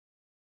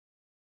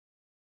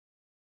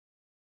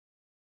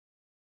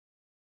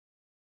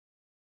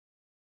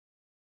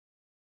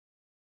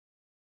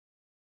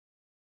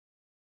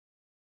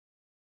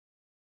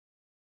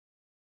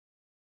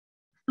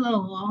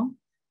Hello all,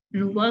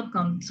 and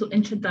welcome to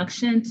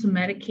Introduction to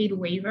Medicaid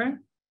Waiver,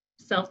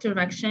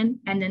 Self-Direction,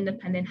 and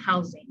Independent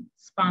Housing,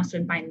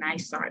 sponsored by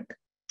NYSARC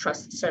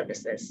Trust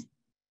Services.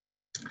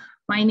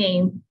 My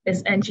name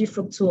is Angie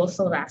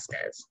Fructuoso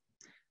Vasquez,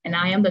 and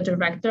I am the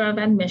Director of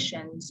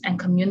Admissions and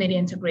Community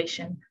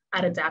Integration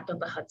at ADAPT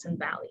of the Hudson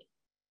Valley.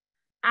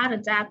 At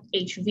ADAPT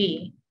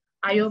HV,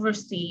 I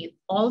oversee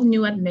all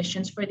new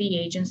admissions for the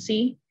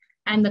agency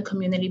and the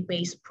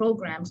community-based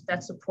programs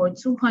that support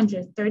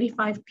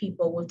 235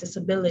 people with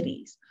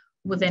disabilities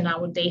within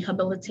our day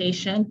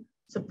habilitation,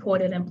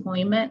 supported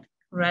employment,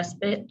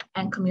 respite,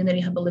 and community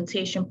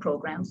habilitation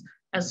programs,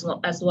 as well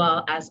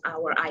as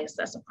our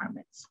ISS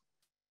apartments.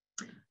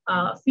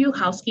 A few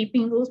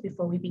housekeeping rules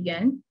before we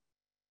begin.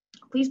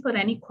 Please put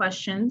any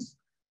questions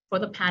for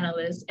the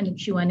panelists in the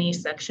Q&A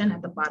section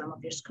at the bottom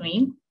of your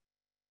screen.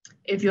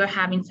 If you're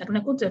having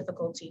technical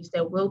difficulties,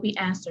 there will be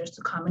answers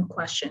to common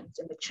questions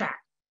in the chat.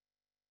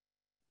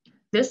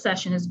 This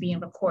session is being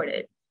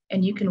recorded,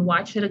 and you can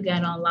watch it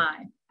again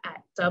online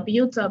at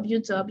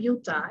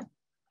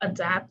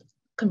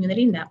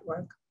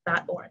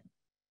www.adaptcommunitynetwork.org.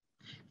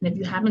 And if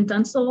you haven't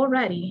done so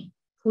already,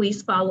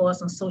 please follow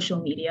us on social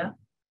media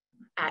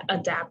at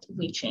Adapt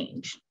We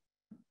Change.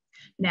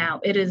 Now,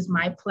 it is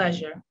my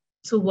pleasure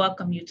to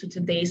welcome you to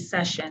today's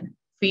session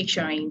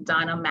featuring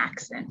Donna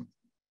Maxson.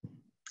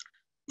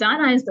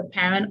 Donna is the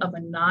parent of a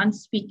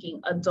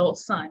non-speaking adult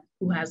son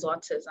who has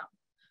autism.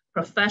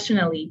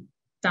 Professionally,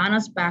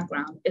 Donna's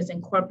background is in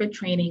corporate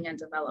training and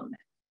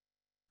development.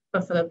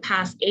 But for the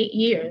past 8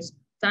 years,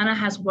 Donna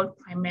has worked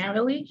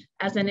primarily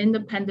as an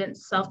independent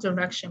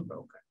self-direction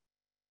broker.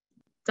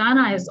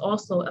 Donna is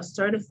also a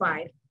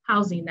certified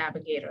housing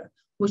navigator,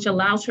 which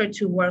allows her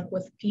to work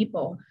with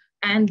people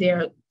and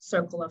their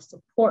circle of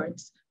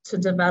supports to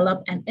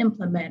develop and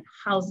implement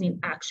housing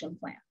action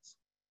plans.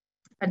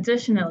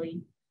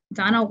 Additionally,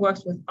 Donna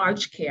works with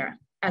ArchCare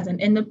as an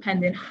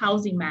independent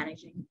housing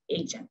managing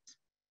agent.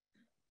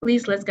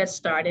 Please, let's get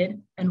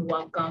started and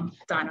welcome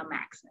Donna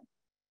Maxson.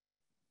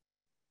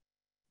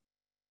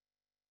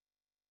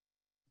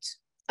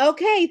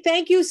 Okay,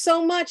 thank you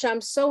so much.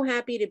 I'm so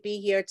happy to be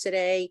here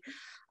today.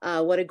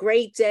 What a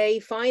great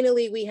day.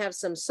 Finally, we have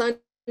some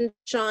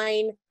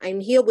sunshine. I'm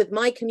here with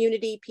my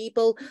community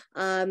people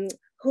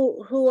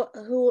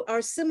who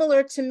are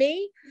similar to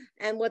me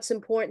and what's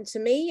important to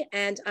me.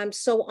 And I'm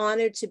so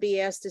honored to be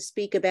asked to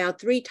speak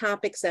about 3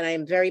 topics that I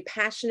am very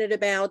passionate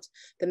about: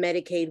 the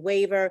Medicaid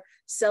waiver,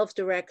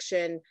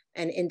 self-direction,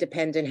 and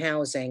independent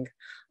housing.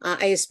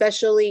 I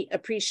especially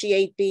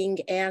appreciate being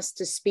asked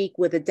to speak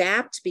with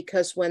ADAPT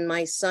because when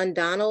my son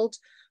Donald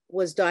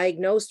was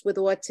diagnosed with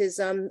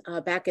autism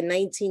back in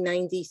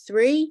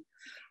 1993,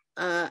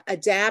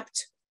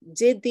 ADAPT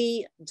did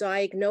the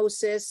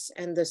diagnosis,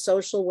 and the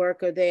social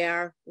worker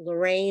there,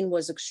 Lorraine,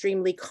 was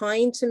extremely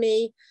kind to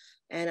me.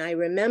 And I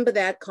remember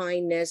that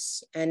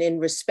kindness. And in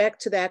respect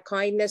to that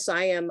kindness,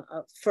 I am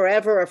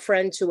forever a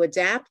friend to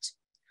ADAPT.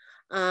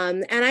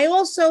 And I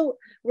also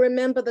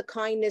remember the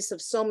kindness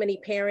of so many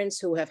parents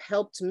who have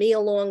helped me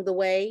along the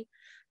way.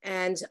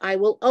 And I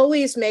will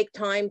always make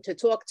time to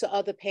talk to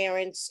other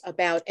parents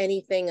about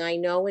anything I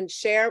know and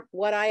share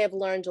what I have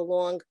learned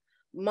along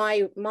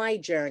my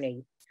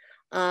journey.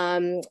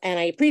 And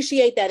I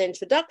appreciate that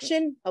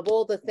introduction of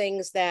all the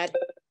things that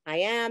I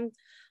am.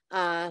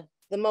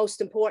 The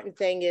most important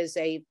thing is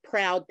a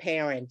proud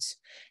parent.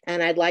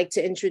 And I'd like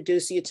to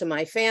introduce you to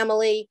my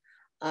family.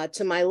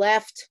 To my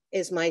left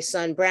is my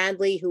son,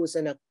 Bradley, who's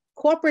a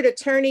corporate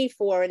attorney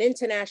for an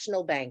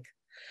international bank.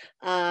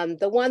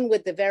 The one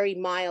with the very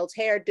mild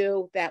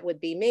hairdo, that would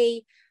be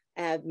me.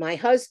 My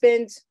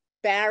husband,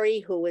 Barry,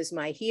 who is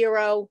my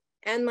hero,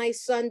 and my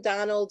son,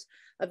 Donald,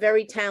 a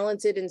very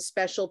talented and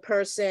special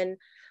person.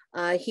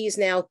 He's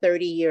now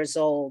 30 years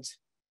old.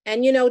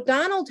 And you know,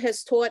 Donald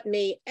has taught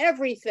me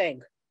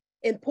everything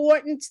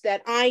important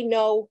that I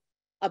know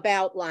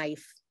about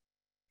life.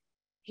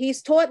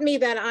 He's taught me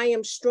that I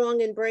am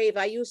strong and brave.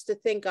 I used to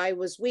think I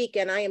was weak,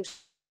 and I am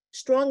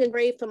strong and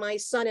brave for my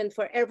son and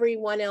for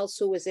everyone else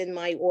who is in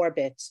my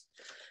orbit.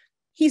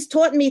 He's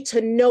taught me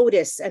to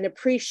notice and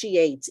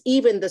appreciate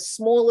even the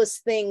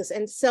smallest things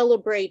and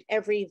celebrate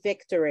every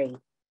victory.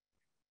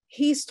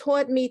 He's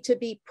taught me to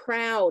be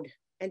proud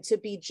and to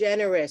be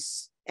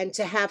generous and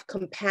to have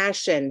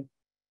compassion.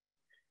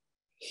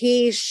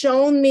 He's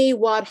shown me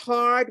what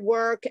hard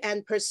work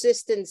and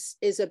persistence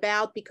is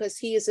about because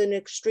he is an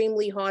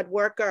extremely hard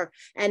worker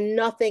and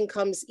nothing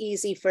comes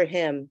easy for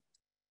him.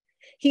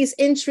 He's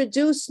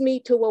introduced me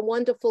to a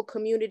wonderful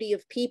community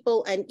of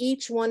people, and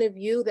each one of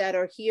you that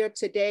are here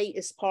today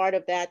is part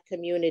of that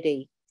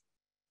community.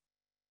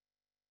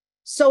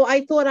 So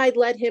I thought I'd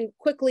let him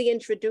quickly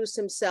introduce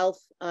himself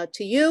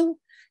to you.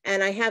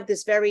 And I have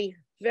this very,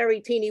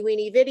 very teeny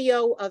weeny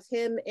video of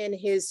him in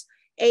his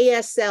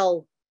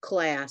ASL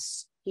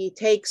class. He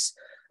takes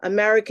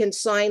American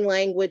Sign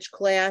Language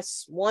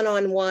class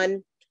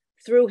one-on-one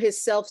through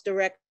his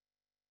self-direction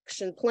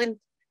plan.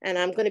 And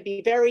I'm going to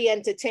be very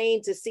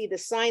entertained to see the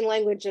sign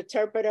language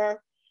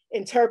interpreter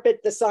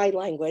interpret the sign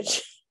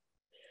language.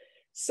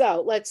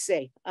 So let's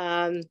see.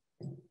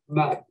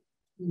 My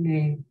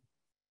name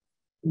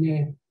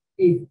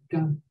is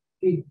Donald.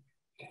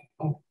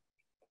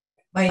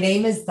 My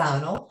name is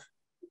Donald.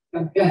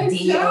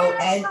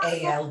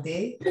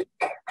 D-O-N-A-L-D.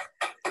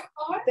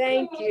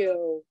 Thank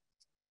you.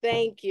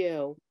 Thank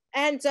you.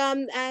 And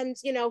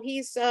you know,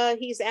 he's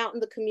out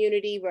in the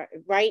community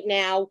right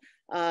now,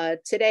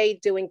 today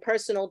doing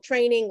personal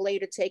training,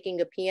 later taking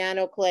a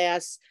piano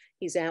class.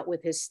 He's out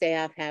with his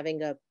staff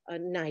having a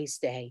nice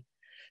day.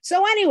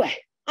 So anyway,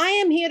 I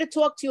am here to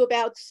talk to you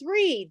about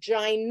 3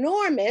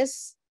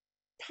 ginormous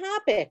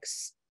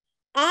topics.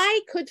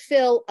 I could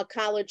fill a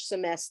college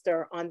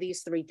semester on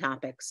these 3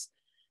 topics.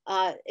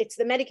 It's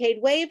the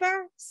Medicaid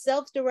waiver,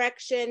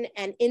 self-direction,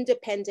 and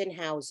independent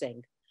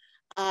housing.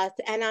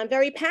 And I'm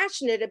very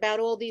passionate about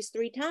all these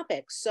 3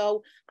 topics.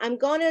 So I'm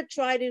going to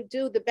try to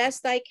do the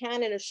best I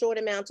can in a short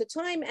amount of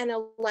time and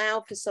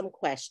allow for some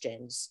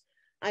questions.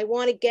 I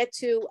want to get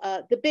to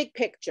the big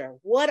picture.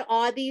 What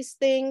are these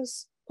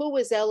things? Who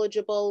is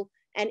eligible?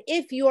 And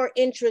if you're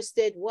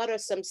interested, what are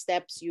some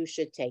steps you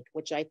should take,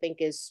 which I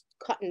think is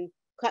cutting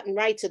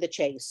right to the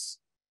chase.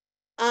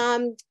 A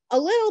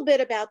little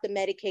bit about the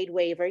Medicaid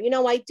waiver. You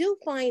know, I do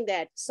find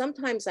that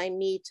sometimes I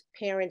meet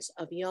parents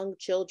of young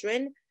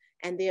children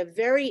and they're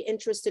very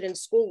interested in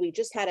school. We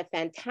just had a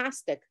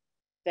fantastic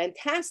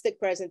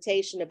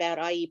presentation about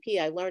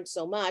IEP. I learned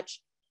so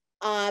much,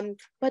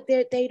 but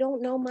they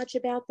don't know much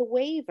about the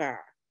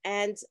waiver.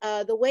 And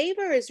the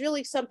waiver is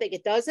really something,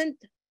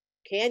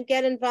 can't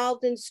get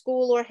involved in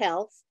school or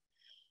health,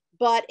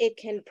 but it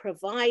can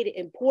provide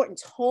important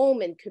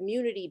home and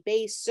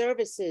community-based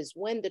services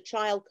when the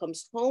child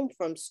comes home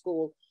from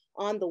school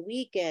on the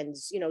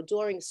weekends, you know,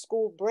 during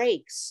school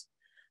breaks.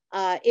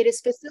 It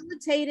is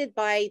facilitated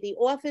by the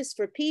Office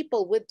for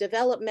People with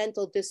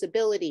Developmental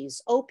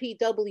Disabilities,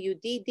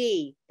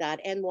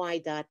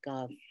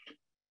 OPWDD.ny.gov.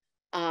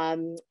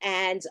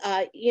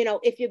 You know,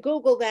 if you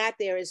Google that,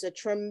 there is a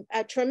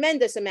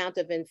tremendous amount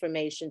of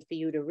information for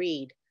you to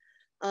read.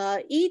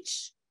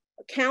 Each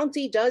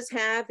county does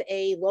have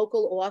a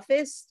local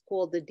office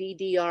called the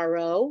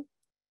DDRO.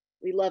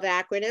 We love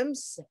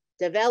acronyms,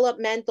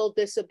 Developmental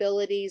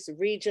Disabilities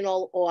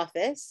Regional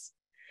Office.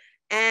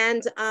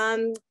 And,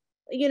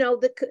 you know,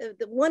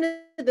 one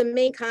of the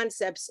main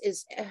concepts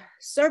is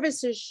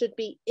services should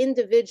be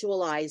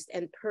individualized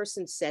and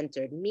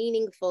person-centered,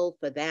 meaningful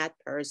for that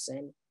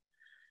person.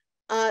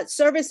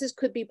 Services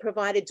could be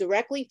provided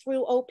directly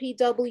through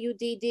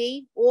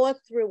OPWDD or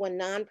through a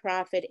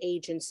nonprofit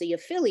agency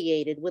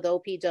affiliated with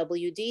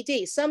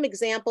OPWDD. Some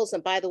examples,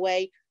 and by the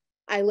way,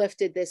 I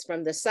lifted this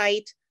from the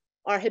site,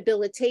 are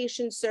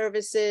habilitation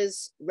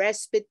services,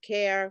 respite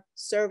care,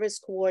 service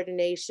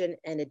coordination,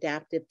 and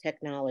adaptive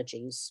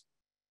technologies.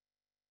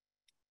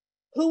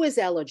 Who is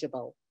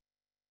eligible?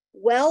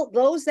 Well,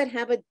 those that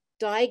have a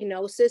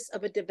diagnosis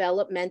of a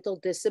developmental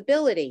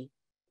disability.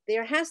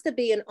 There has to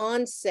be an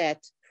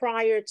onset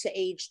prior to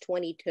age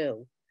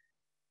 22.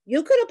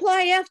 You could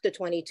apply after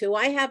 22.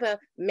 I have a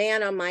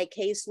man on my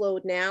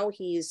caseload now.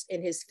 He's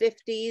in his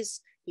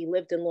 50s. He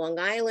lived in Long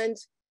Island.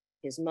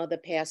 His mother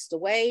passed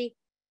away.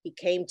 He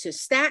came to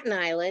Staten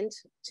Island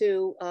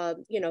to,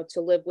 you know,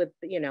 to live with,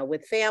 you know,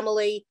 with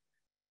family.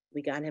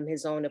 We got him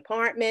his own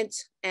apartment,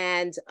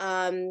 and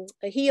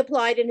he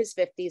applied in his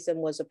 50s and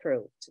was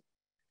approved.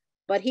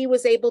 But he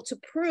was able to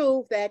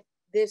prove that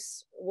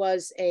this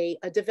was a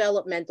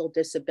developmental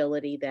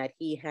disability that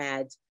he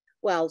had,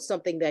 well,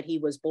 something that he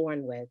was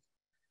born with.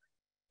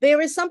 There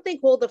is something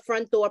called the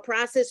front door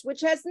process,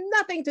 which has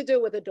nothing to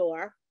do with a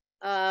door,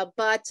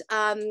 but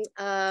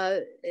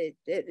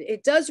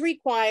it does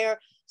require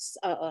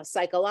a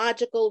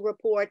psychological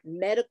report,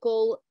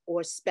 medical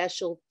or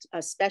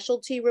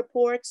specialty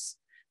reports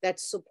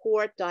that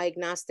support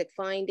diagnostic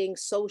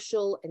findings,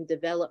 social and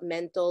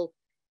developmental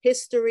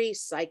history,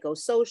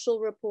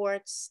 psychosocial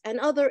reports,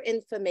 and other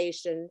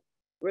information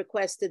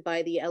requested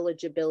by the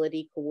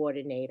eligibility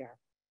coordinator.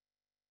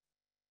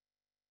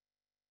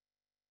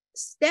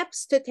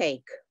 Steps to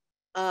take.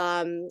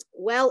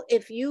 Well,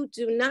 if you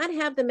do not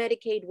have the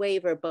Medicaid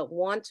waiver but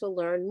want to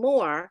learn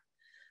more,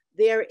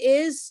 there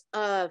is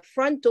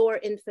front door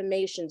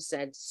information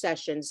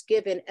sessions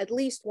given at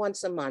least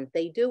once a month.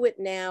 They do it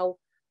now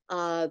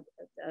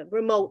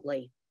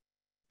remotely.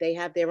 They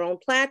have their own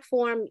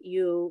platform.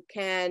 You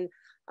can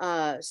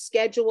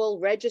schedule,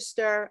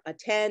 register,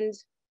 attend.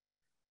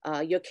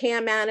 Your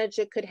care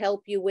manager could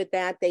help you with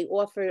that. They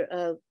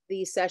offer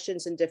these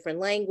sessions in different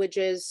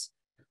languages.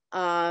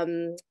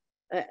 After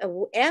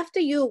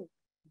you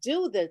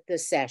do the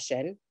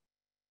session,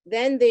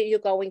 then you're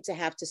going to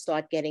have to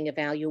start getting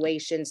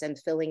evaluations and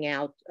filling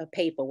out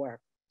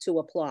paperwork to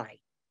apply.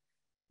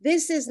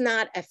 This is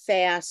not a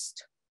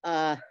fast,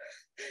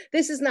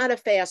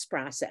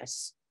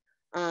 process.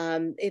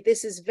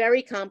 This is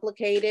very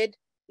complicated.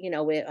 You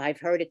know, I've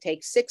heard it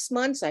take 6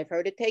 months. I've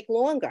heard it take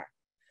longer.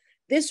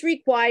 This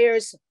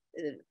requires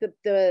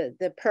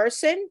the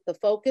person, the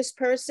focused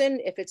person,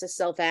 if it's a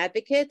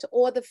self-advocate,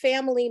 or the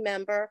family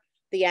member,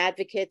 the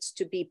advocates,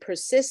 to be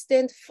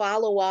persistent,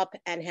 follow up,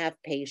 and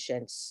have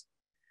patience.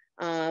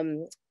 I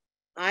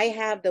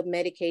have the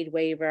Medicaid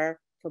waiver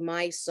for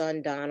my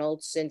son,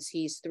 Donald, since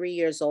he's 3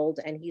 years old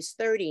and he's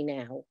 30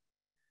 now.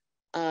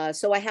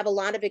 So I have a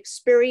lot of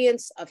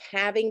experience of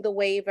having the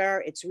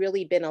waiver. It's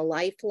really been a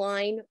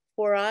lifeline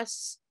for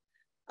us.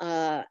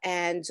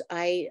 And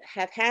I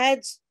have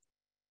had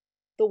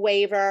the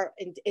waiver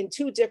in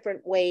two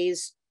different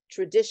ways,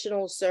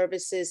 traditional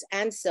services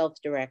and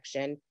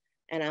self-direction.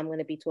 And I'm going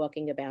to be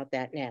talking about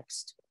that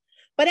next.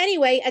 But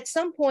anyway, at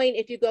some point,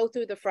 if you go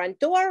through the front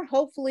door,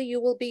 hopefully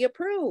you will be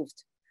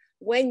approved.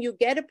 When you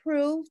get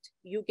approved,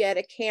 you get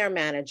a care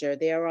manager.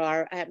 There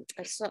are,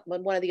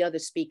 one of the other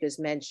speakers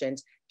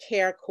mentioned,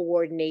 care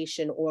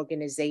coordination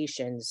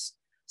organizations.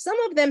 Some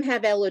of them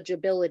have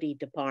eligibility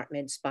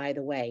departments, by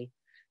the way,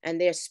 and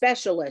they're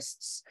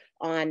specialists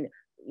on,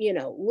 you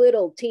know,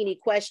 little teeny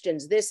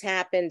questions. This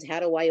happened, how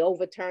do I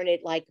overturn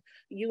it? Like,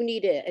 you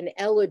need an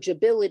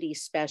eligibility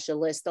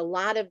specialist. A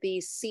lot of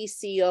these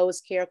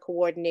CCOs, care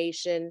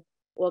coordination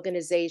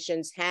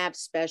organizations, have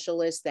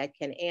specialists that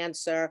can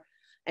answer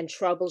and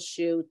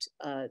troubleshoot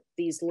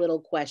these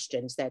little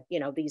questions that, you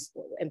know, these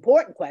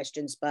important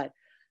questions. But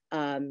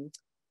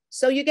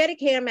so you get a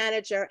care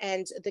manager,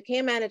 and the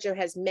care manager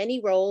has many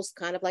roles,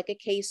 kind of like a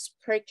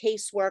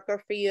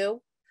caseworker for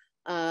you.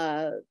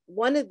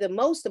 One of the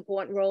most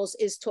important roles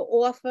is to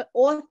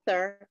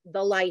author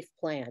the life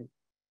plan.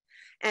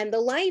 And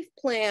the life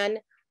plan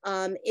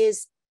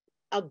is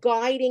a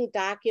guiding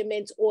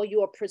document or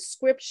your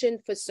prescription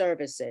for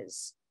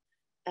services.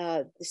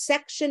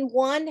 Section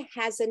 1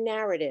 has a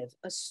narrative,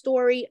 a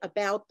story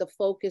about the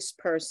focused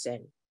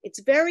person. It's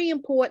very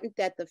important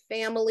that the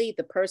family,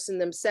 the person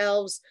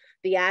themselves,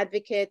 the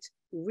advocate,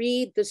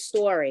 read the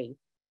story.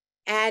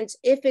 And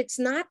if it's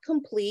not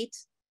complete,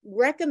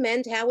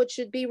 recommend how it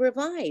should be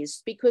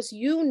revised, because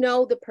you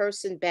know the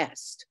person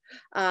best.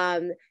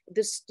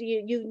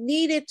 You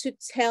needed to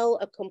tell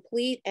a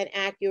complete and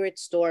accurate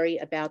story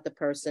about the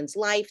person's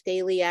life,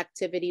 daily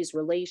activities,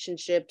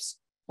 relationships,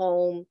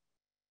 home.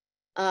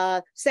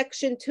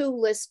 Section 2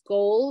 lists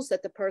goals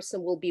that the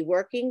person will be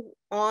working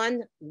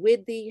on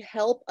with the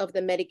help of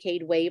the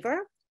Medicaid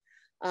waiver.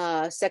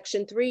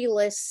 Section 3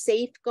 lists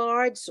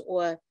safeguards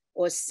or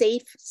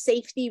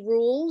safety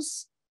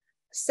rules.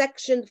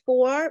 Section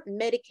 4,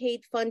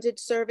 Medicaid funded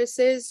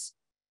services.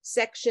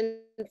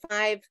 Section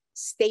 5,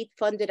 state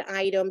funded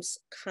items,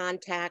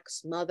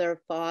 contacts,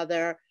 mother,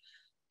 father,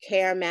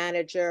 care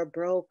manager,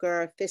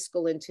 broker,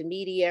 fiscal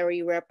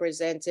intermediary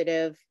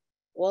representative.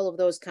 All of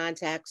those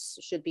contacts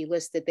should be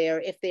listed there.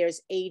 If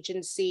there's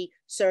agency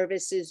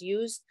services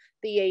used,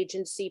 the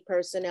agency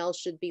personnel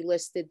should be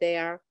listed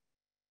there.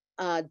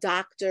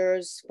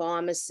 Doctors,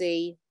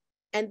 pharmacy.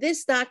 And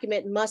this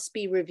document must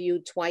be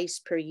reviewed twice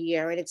per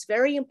year. And it's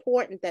very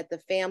important that the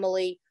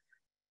family,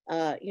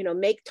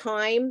 make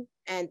time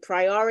and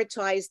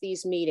prioritize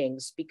these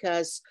meetings,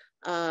 because,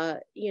 to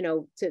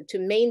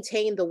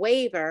maintain the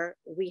waiver,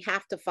 we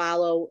have to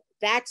follow,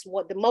 that's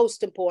what the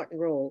most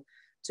important rule,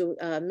 to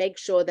make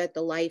sure that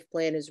the life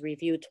plan is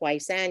reviewed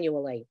twice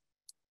annually.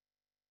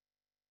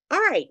 All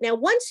right, now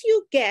once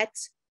you get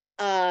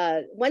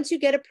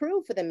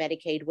approved for the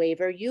Medicaid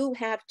waiver, you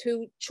have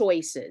two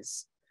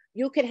choices.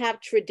 You can have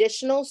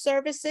traditional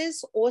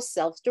services or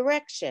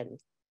self-direction.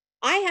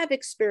 I have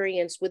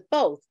experience with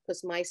both,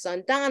 because my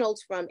son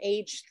Donald, from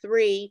age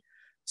 3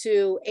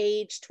 to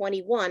age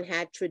 21,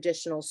 had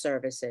traditional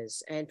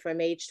services. And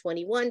from age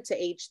 21 to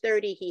age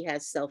 30, he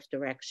has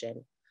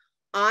self-direction.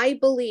 I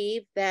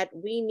believe that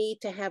we need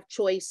to have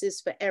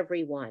choices for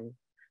everyone.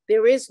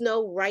 There is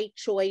no right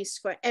choice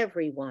for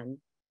everyone.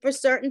 For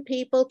certain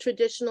people,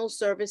 traditional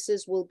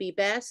services will be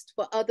best.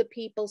 For other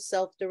people,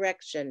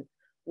 self-direction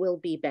will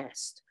be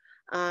best.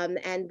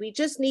 And we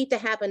just need to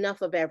have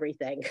enough of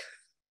everything.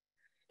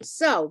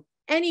 So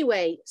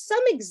anyway,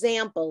 some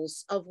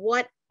examples of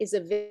what is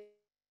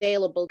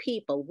available to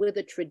people with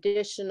a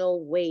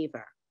traditional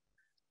waiver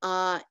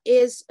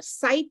is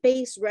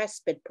site-based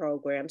respite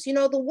programs. You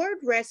know, the word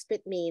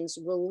respite means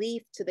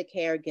relief to the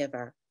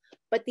caregiver,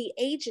 but the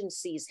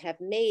agencies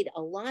have made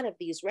a lot of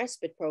these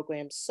respite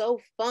programs so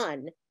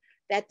fun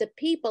that the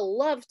people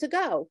love to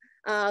go.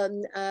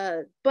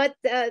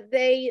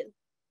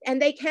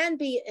 They can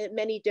be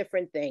many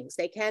different things.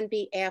 They can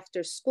be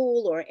after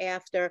school or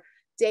after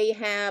day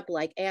hab,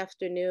 like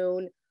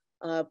afternoon,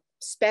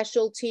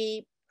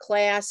 specialty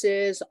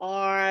classes,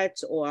 art,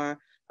 or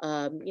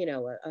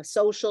a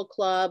social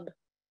club.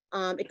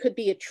 It could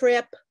be a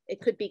trip, it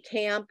could be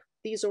camp.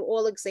 These are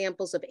all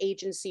examples of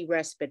agency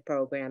respite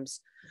programs.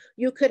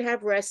 You could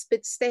have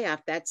respite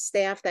staff, that's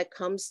staff that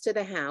comes to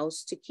the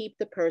house to keep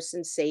the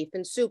person safe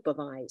and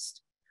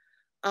supervised.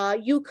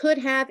 You could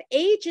have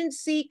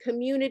agency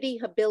community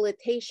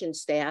habilitation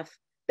staff,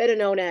 better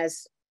known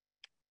as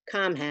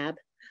ComHab,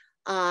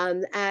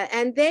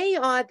 and they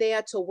are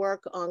there to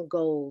work on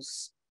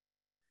goals.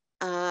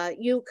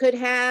 You could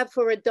have,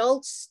 for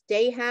adults,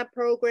 day hab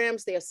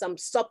programs. There are some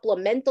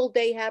supplemental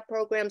day hab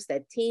programs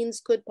that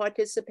teens could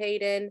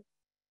participate in.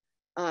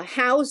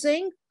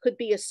 Housing could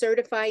be a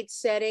certified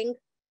setting.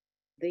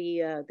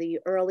 The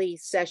early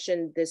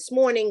session this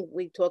morning,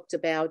 we talked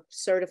about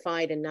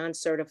certified and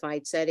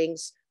non-certified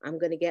settings. I'm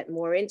going to get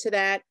more into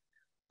that.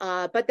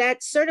 But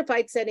that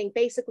certified setting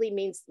basically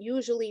means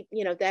usually,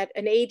 that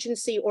an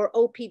agency or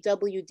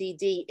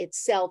OPWDD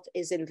itself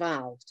is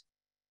involved.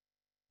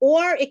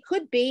 Or it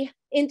could be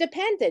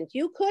independent.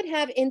 You could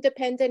have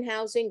independent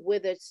housing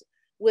with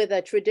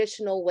a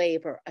traditional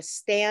waiver, a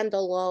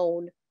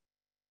standalone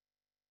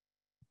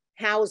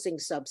housing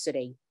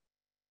subsidy.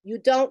 You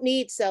don't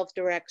need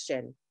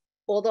self-direction.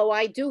 Although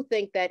I do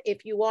think that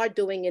if you are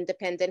doing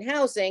independent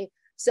housing,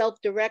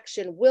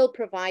 self-direction will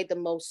provide the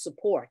most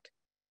support.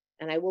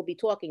 And I will be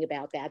talking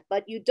about that,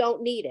 but you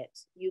don't need it.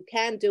 You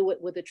can do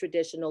it with a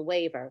traditional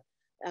waiver.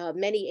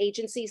 Many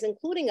agencies,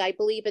 including, I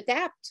believe,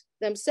 ADAPT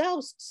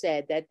themselves,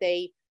 said that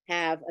they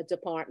have a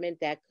department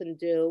that can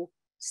do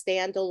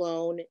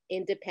standalone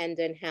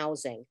independent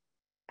housing.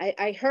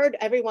 I heard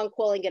everyone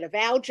calling it a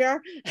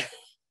voucher.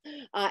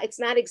 It's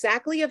not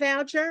exactly a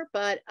voucher,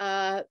 but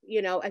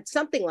it's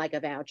something like a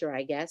voucher,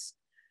 I guess.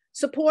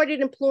 Supported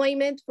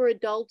employment for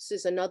adults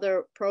is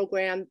another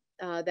program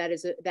that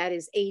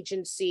is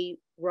agency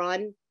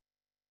run.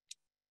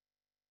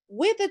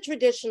 With a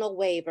traditional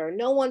waiver,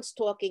 no one's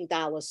talking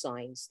dollar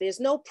signs. There's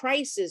no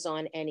prices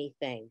on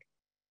anything.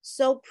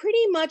 So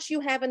pretty much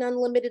you have an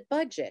unlimited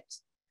budget.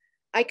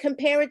 I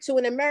compare it to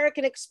an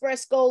American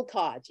Express Gold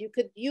Card. You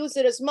could use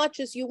it as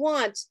much as you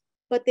want,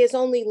 but there's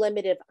only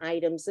limited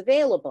items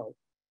available.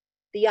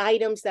 The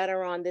items that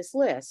are on this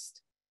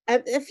list.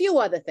 A few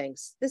other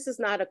things. This is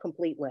not a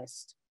complete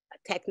list.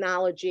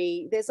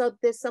 Technology, there's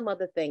some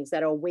other things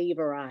that are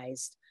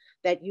waiverized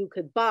that you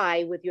could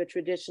buy with your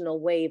traditional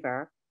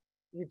waiver.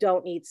 You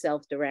don't need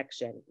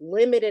self-direction.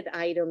 Limited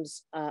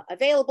items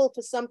available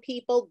for some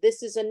people.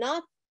 This is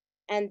enough,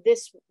 and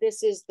this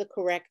is the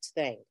correct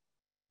thing.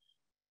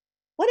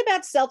 What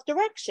about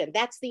self-direction?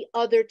 That's the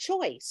other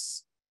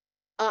choice.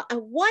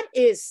 What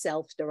is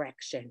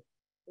self-direction?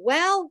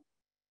 Well,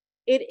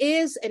 it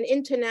is an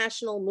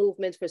international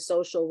movement for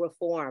social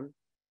reform,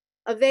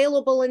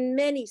 available in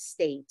many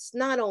states,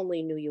 not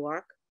only New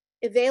York,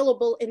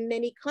 available in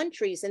many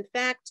countries. In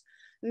fact,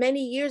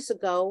 many years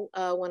ago,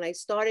 when I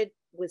started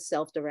with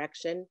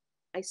self-direction,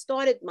 I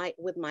started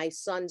with my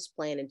son's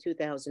plan in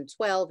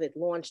 2012. It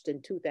launched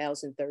in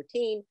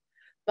 2013.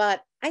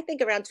 But I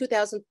think around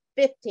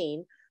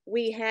 2015,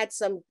 we had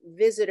some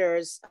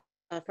visitors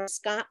from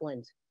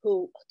Scotland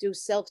who do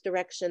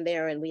self-direction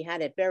there, and we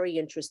had a very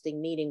interesting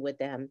meeting with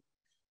them.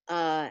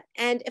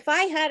 And if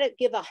I had to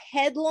give a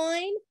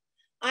headline,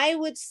 I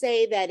would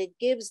say that it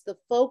gives the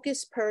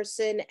focus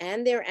person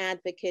and their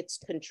advocates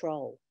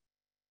control.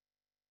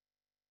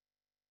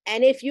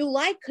 And if you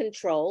like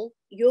control,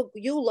 you're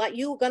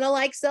gonna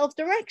like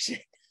self-direction.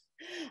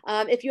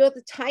 If you're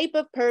the type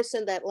of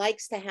person that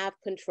likes to have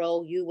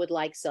control, you would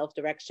like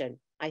self-direction,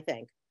 I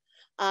think.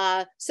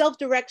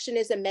 Self-direction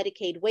is a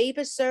Medicaid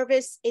waiver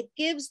service. It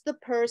gives the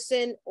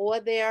person or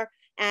their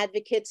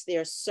advocates,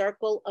 their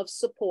circle of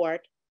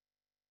support,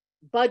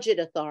 budget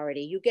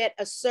authority. You get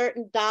a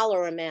certain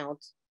dollar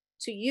amount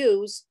to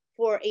use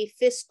for a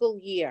fiscal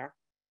year.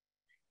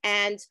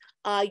 And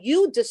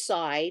you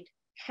decide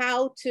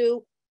how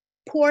to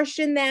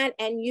portion that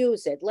and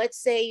use it.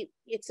 Let's say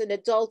it's an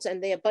adult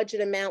and their budget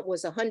amount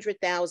was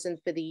 $100,000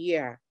 for the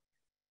year.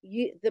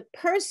 The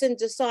person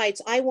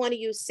decides, I want to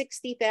use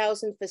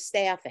 $60,000 for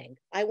staffing.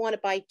 I want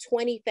to buy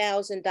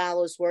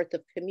 $20,000 worth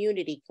of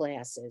community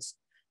classes.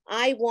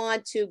 I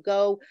want to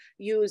go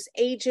use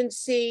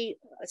agency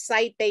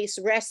site-based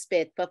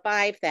respite for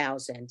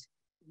 $5,000.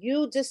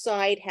 You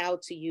decide how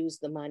to use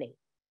the money.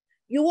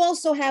 You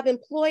also have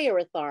employer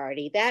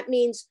authority. That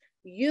means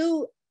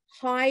you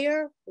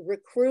hire,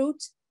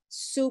 recruit,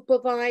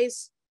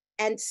 supervise,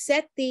 and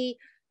set the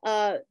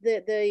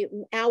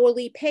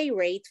hourly pay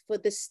rate for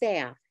the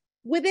staff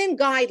within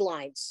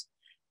guidelines.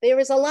 There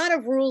is a lot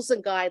of rules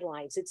and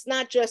guidelines. It's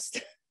not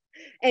just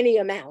any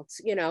amount,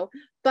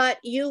 but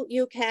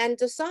you can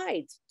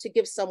decide to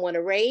give someone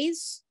a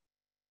raise,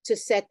 to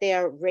set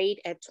their rate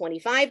at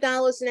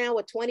 $25 an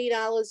hour,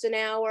 $20 an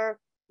hour,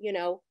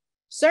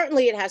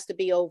 certainly it has to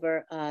be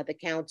over the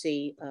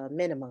county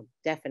minimum,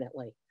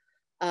 definitely.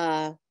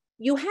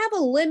 You have a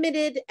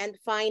limited and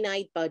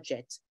finite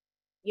budget.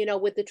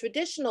 With the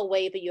traditional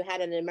waiver, you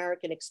had an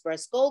American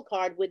Express Gold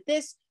Card. With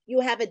this,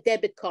 you have a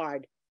debit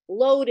card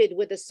loaded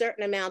with a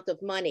certain amount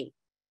of money.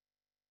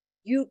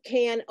 You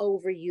can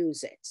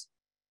overuse it.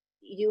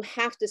 You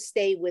have to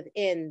stay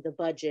within the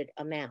budget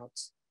amount.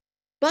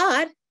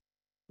 But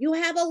you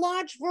have a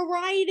large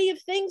variety of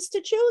things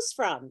to choose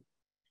from,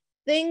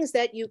 things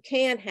that you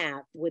can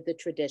have with the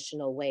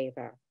traditional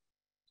waiver.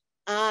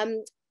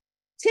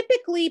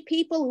 Typically,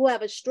 people who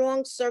have a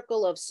strong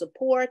circle of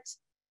support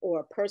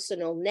or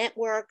personal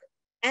network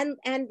and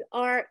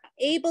are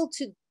able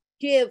to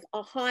give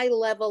a high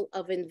level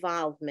of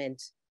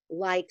involvement,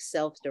 like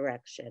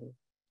self-direction.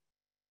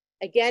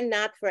 Again,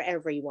 not for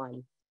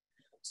everyone.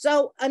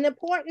 So an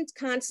important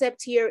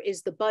concept here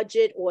is the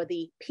budget, or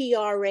the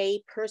PRA,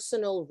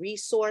 personal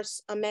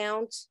resource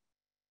amount.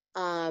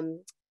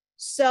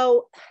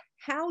 So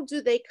how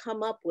do they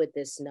come up with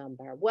this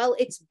number? Well,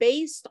 it's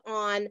based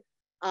on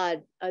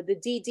the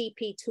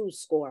DDP2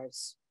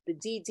 scores. the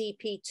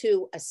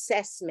DDP2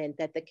 assessment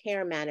that the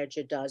care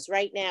manager does.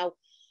 Right now,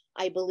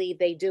 I believe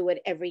they do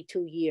it every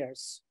 2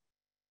 years,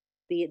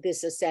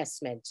 this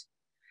assessment.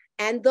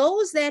 And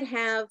those that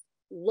have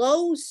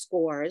low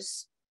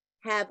scores,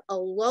 have a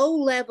low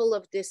level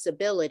of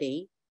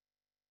disability,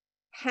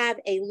 have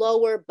a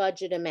lower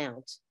budget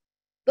amount.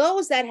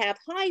 Those that have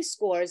high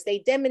scores, they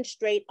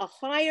demonstrate a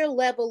higher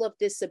level of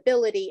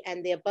disability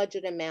and their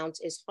budget amount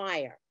is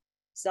higher.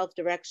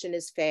 Self-direction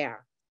is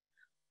fair.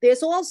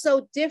 There's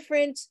also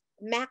different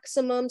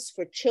maximums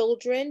for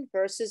children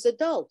versus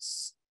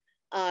adults,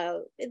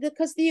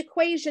 because the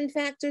equation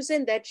factors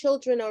in that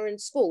children are in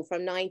school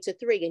from 9 to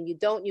 3 and you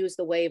don't use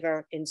the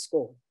waiver in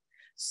school.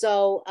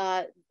 So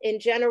in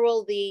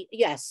general, the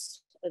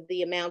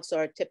amounts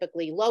are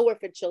typically lower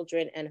for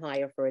children and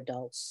higher for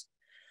adults.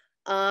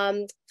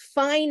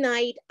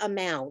 Finite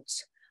amount.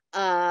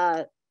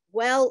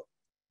 Well,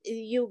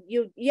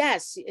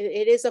 yes,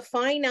 it is a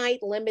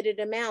finite limited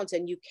amount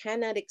and you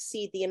cannot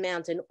exceed the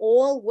amount, and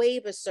all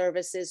waiver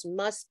services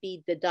must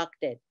be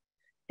deducted.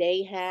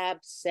 Day hab,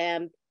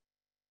 SEMP,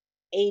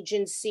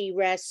 agency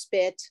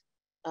respite,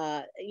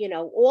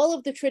 all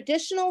of the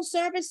traditional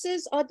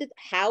services are the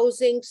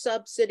housing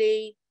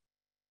subsidy,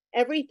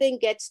 everything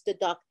gets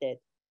deducted.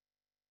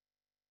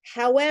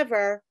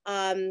 However,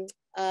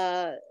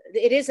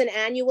 it is an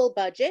annual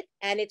budget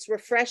and it's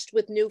refreshed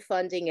with new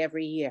funding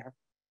every year.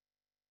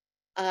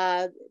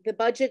 The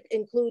budget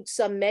includes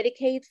some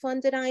Medicaid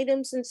funded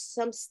items and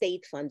some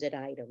state funded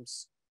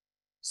items.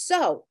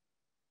 So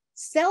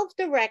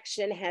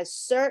self-direction has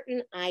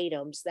certain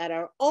items that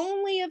are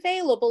only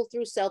available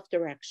through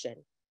self-direction,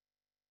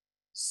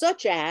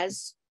 such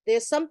as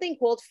there's something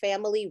called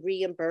family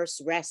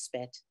reimbursed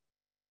respite.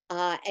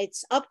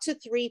 It's up to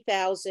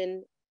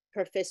 $3,000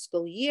 per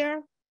fiscal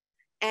year.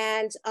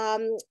 And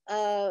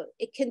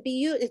it can be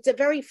used, it's a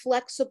very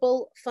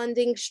flexible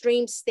funding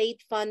stream,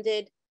 state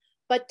funded,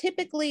 but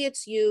typically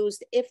it's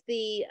used if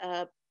the,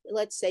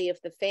 let's say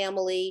if the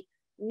family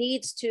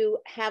needs to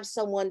have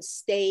someone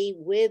stay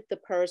with the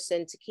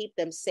person to keep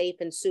them safe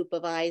and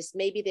supervised.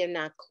 Maybe they're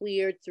not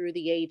cleared through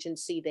the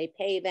agency, they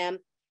pay them,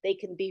 they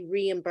can be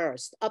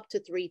reimbursed up to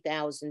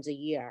 $3,000 a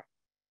year.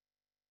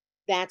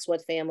 That's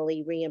what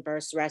family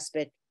reimbursed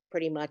respite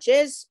pretty much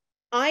is.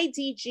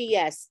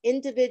 IDGS,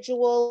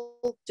 individual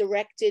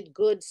directed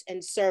goods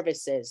and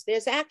services.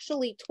 There's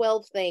actually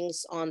 12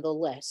 things on the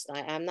list.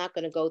 I'm not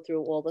going to go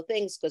through all the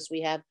things because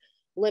we have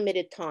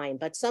limited time,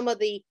 but some of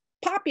the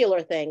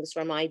popular things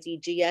from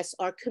IDGS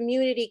are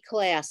community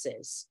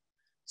classes.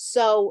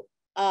 So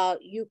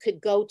you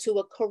could go to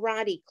a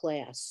karate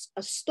class,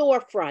 a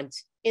storefront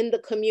in the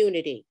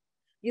community.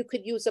 You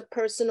could use a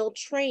personal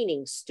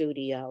training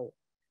studio.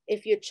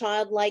 If your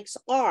child likes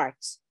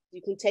art,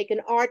 you can take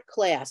an art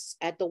class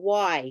at the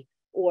Y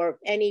or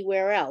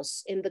anywhere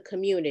else in the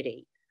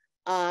community.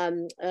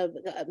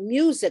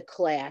 Music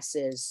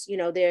classes,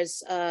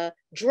 there's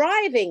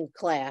driving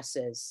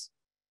classes.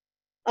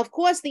 Of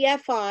course, the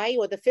FI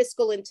or the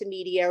fiscal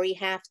intermediary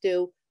have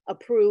to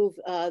approve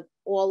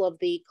all of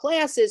the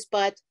classes,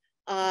 but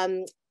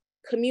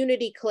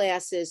community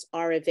classes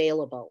are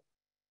available.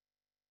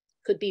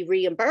 Could be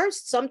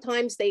reimbursed.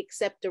 Sometimes they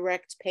accept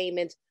direct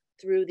payment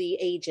through the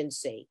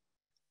agency.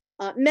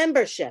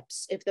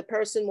 Memberships, if the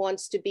person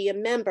wants to be a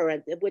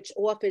member, which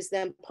offers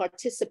them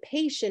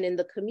participation in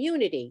the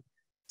community.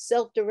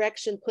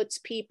 Self-direction puts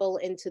people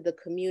into the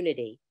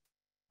community.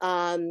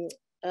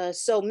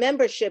 So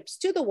memberships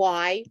to the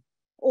Y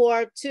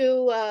or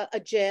to a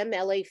gym,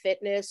 LA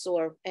Fitness,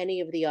 or any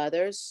of the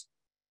others,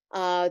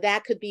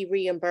 that could be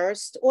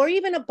reimbursed, or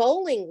even a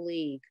bowling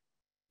league.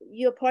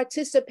 You're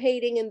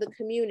participating in the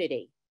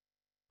community.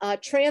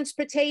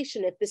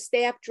 Transportation, if the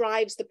staff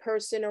drives the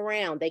person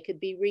around, they could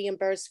be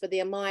reimbursed for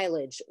their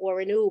mileage, or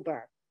an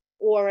Uber,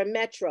 or a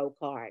Metro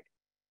card.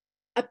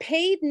 A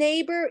paid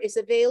neighbor is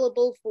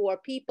available for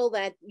people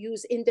that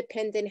use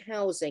independent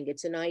housing.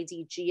 It's an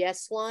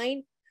IDGS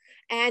line,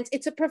 and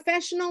it's a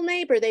professional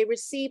neighbor. They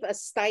receive a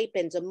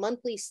stipend, a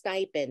monthly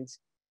stipend,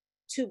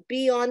 to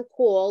be on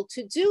call,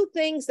 to do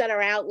things that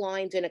are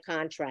outlined in a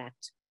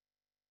contract.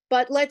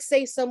 But let's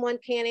say someone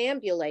can't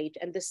ambulate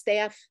and the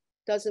staff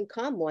doesn't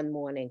come one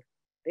morning.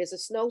 There's a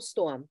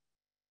snowstorm.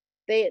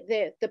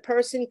 The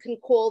person can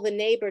call the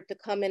neighbor to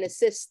come and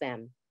assist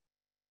them.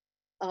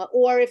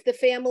 Or if the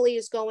family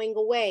is going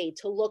away,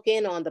 to look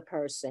in on the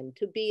person,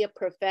 to be a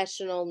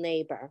professional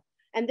neighbor.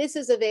 And this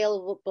is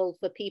available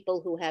for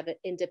people who have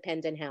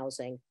independent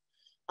housing.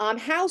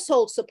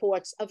 Household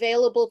supports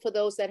available for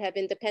those that have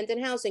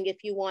independent housing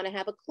if you want to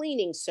have a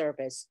cleaning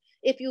service,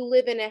 if you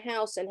live in a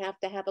house and have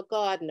to have a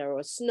gardener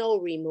or snow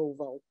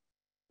removal.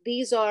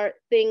 These are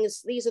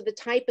the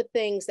type of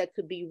things that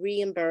could be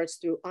reimbursed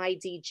through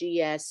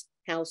IDGS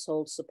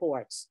household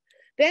supports.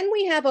 Then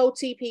we have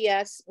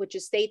OTPS, which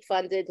is state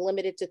funded,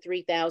 limited to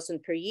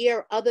 $3,000 per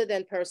year, other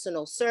than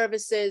personal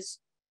services.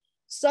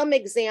 Some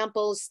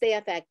examples,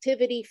 staff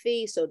activity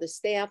fee. So the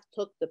staff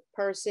took the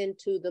person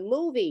to the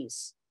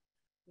movies.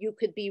 You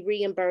could be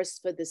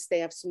reimbursed for the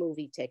staff's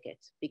movie ticket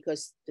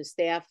because the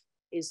staff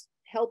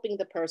helping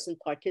the person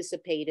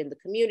participate in the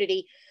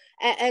community,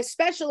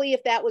 especially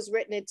if that was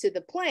written into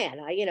the plan,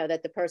 you know,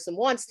 that the person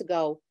wants to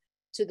go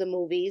to the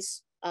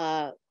movies.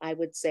 I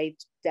would say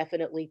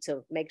definitely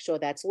to make sure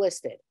that's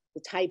listed,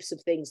 the types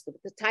of things,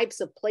 the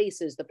types of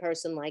places the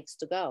person likes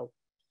to go.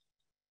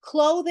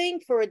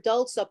 Clothing for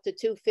adults up to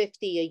 $250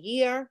 a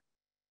year.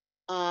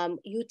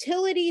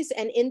 Utilities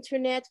and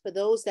internet for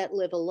those that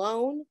live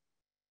alone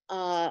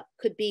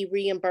could be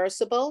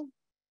reimbursable.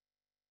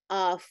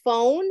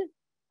 Phone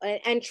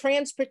and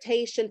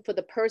transportation for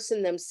the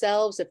person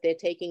themselves, if they're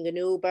taking an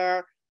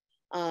Uber,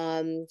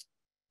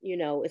 you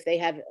know, if they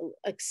have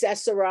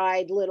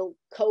accessorized little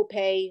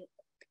copay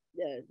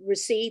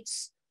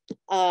receipts,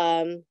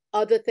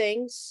 other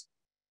things.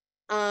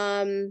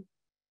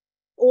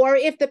 Or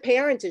if the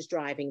parent is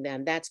driving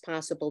them, that's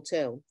possible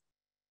too.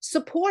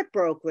 Support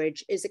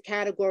brokerage is a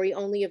category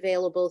only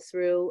available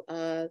through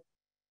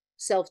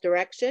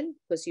self-direction,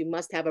 because you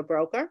must have a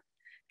broker.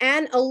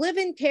 And a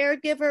live-in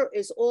caregiver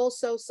is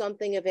also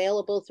something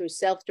available through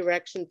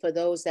self-direction for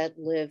those that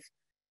live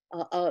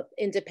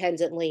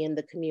independently in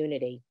the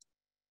community.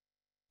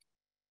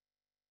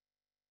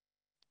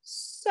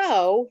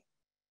 So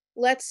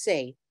let's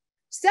see.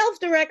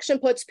 Self-direction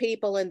puts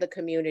people in the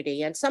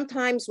community. And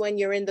sometimes when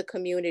you're in the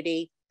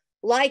community,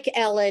 like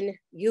Ellen,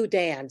 you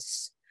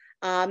dance.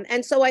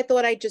 And so I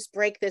thought I'd just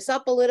break this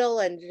up a little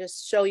and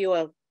just show you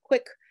a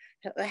quick,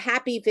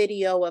 happy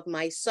video of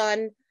my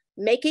son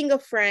making a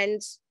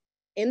friend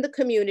in the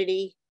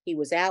community. He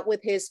was out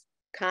with his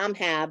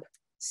ComHab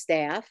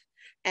staff,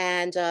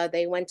 and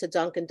they went to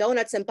Dunkin'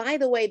 Donuts. And by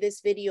the way,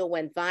 this video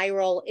went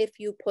viral. If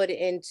you put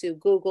into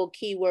Google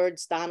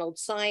keywords, Donald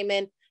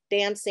Simon,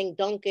 dancing,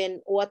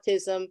 Dunkin',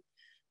 autism,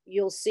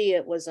 you'll see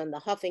it was on the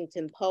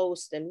Huffington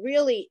Post. And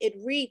really, it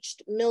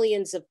reached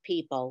millions of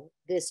people,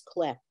 this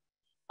clip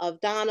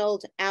of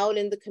Donald out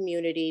in the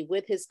community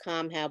with his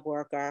ComHab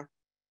worker,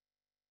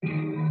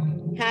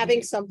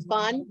 having some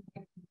fun.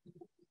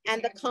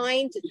 And the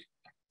kind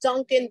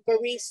Dunkin'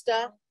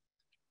 barista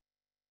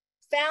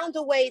found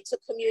a way to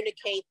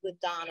communicate with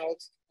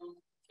Donald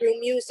through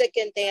music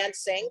and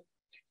dancing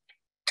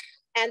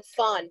and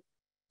fun.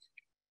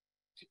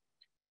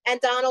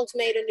 And Donald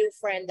made a new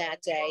friend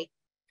that day.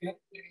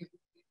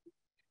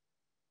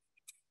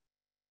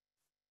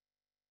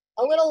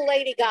 A little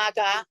Lady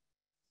Gaga.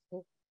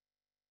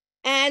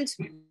 And,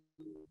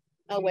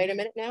 oh, wait a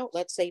minute now,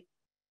 let's see.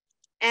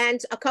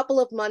 And a couple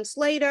of months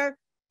later,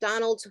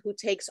 Donald, who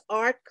takes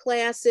art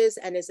classes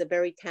and is a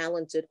very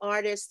talented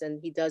artist, and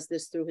he does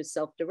this through his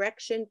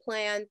self-direction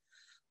plan.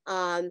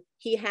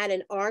 He had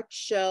an art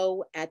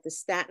show at the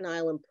Staten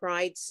Island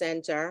Pride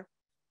Center.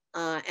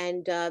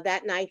 And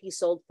that night he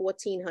sold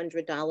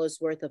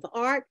 $1,400 worth of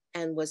art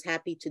and was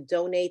happy to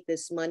donate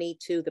this money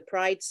to the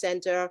Pride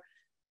Center,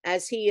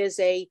 as he is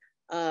a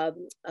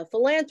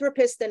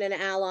philanthropist and an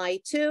ally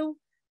too.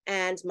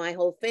 And my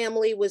whole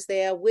family was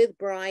there with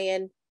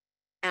Brian,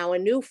 our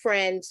new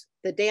friend,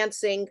 the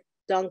dancing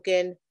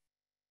Dunkin'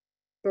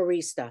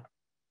 barista.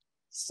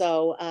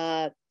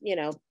 So, you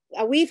know,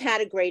 we've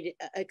had a great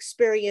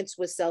experience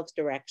with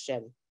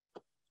self-direction.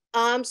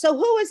 So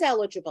who is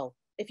eligible?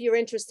 If you're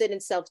interested in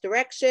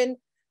self-direction,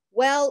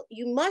 well,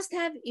 you must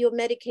have your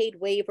Medicaid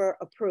waiver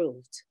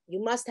approved.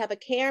 You must have a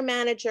care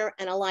manager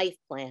and a life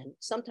plan.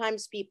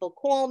 Sometimes people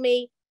call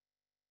me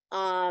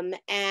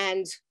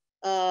and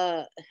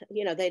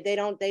you know, they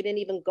didn't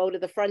even go to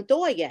the front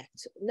door yet.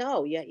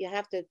 No, you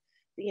have to,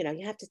 you know,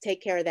 you have to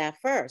take care of that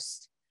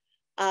first.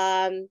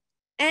 And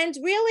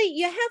really,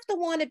 you have to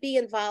want to be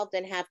involved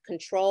and have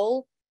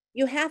control.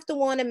 You have to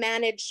want to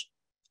manage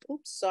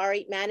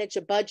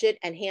a budget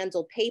and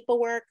handle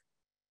paperwork.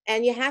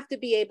 And you have to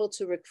be able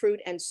to recruit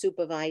and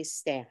supervise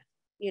staff.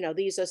 You know,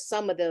 these are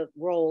some of the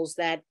roles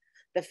that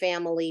the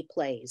family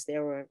plays.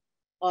 There were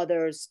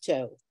others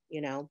too,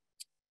 you know.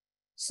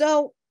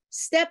 So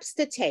steps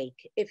to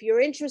take. If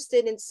you're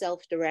interested in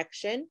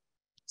self-direction,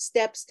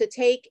 steps to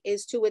take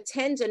is to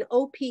attend an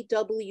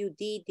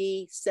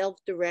OPWDD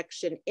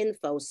self-direction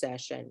info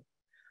session.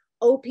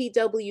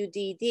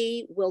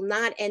 OPWDD will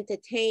not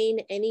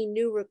entertain any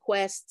new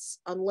requests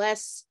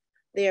unless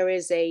there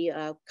is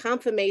a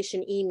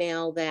confirmation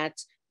email that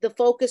the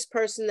focus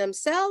person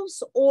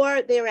themselves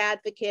or their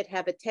advocate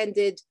have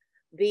attended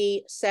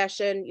the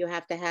session. You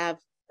have to have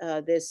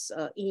this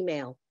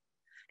email.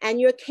 And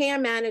your care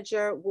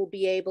manager will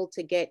be able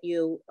to get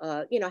you,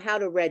 you know, how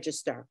to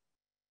register.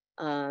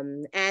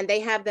 And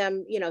they have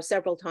them, you know,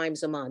 several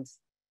times a month,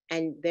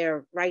 and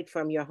they're right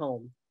from your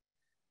home.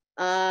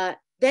 Then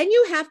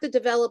you have to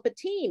develop a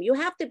team. You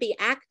have to be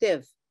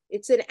active.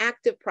 It's an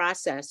active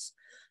process.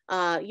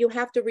 You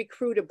have to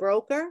recruit a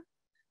broker.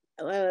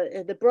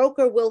 The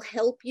broker will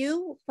help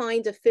you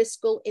find a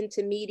fiscal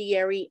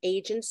intermediary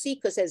agency,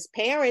 because as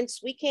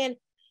parents, we can't,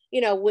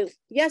 you know,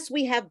 yes,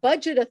 we have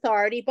budget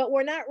authority, but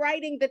we're not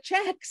writing the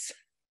checks.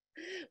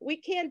 We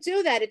can't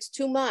do that. It's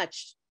too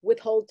much.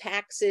 Withhold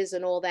taxes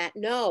and all that.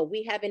 No,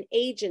 we have an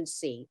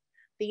agency.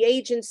 The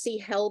agency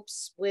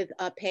helps with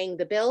paying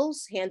the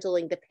bills,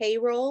 handling the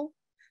payroll,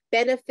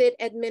 benefit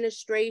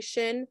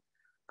administration,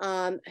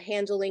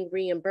 handling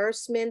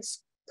reimbursements,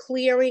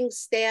 clearing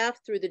staff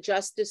through the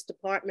Justice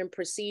Department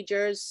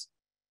procedures.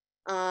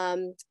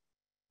 And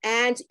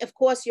of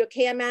course, your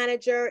care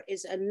manager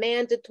is a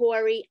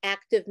mandatory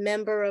active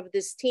member of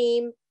this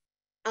team.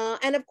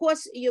 And of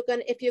course,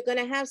 if you're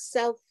gonna have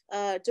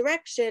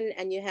self-direction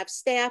and you have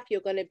staff,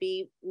 you're gonna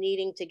be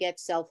needing to get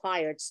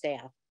self-hired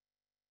staff.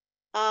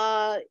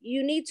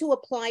 You need to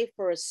apply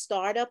for a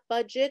startup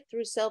budget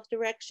through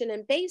self-direction.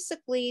 And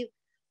basically,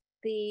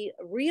 the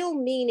real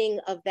meaning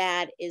of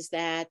that is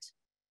that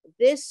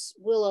this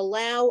will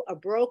allow a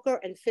broker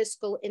and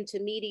fiscal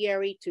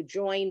intermediary to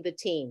join the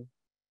team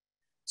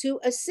to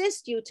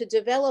assist you to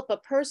develop a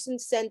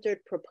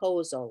person-centered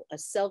proposal, a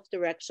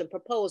self-direction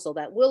proposal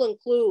that will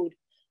include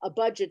a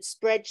budget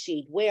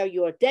spreadsheet where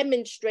you're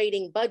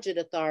demonstrating budget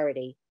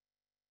authority.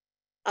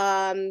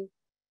 And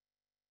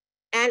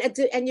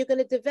you're going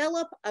to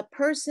develop a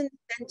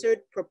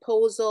person-centered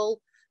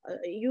proposal.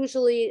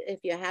 Usually, if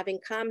you're having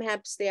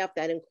ComHab staff,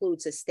 that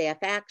includes a staff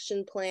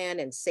action plan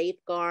and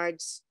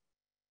safeguards.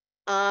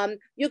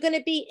 You're going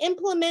to be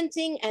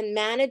implementing and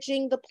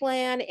managing the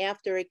plan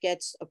after it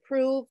gets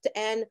approved,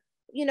 and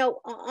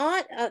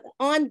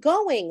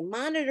ongoing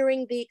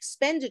monitoring the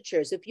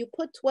expenditures. If you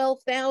put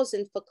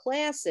 $12,000 for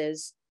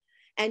classes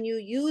and you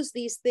use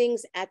these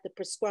things at the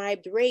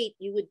prescribed rate,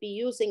 you would be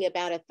using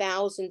about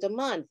 $1,000 a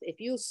month. If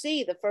you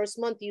see the first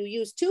month you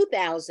use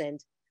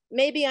 $2,000,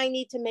 maybe I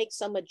need to make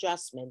some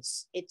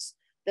adjustments. It's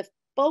the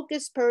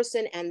focus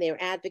person and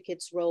their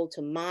advocate's role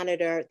to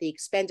monitor the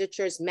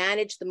expenditures,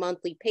 manage the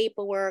monthly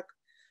paperwork.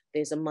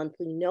 There's a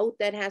monthly note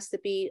that has to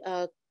be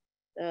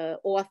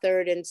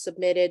authored and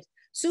submitted,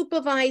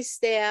 supervise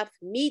staff,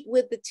 meet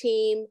with the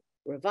team,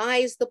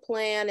 revise the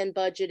plan and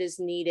budget as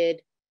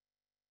needed.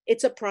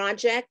 It's a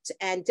project,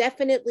 and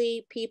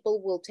definitely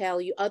people will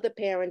tell you, other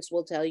parents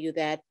will tell you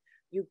that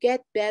you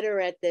get better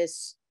at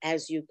this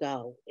as you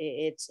go.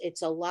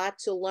 It's a lot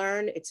to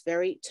learn. It's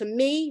very, to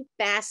me,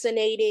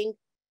 fascinating,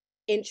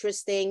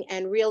 interesting,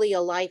 and really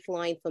a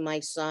lifeline for my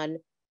son.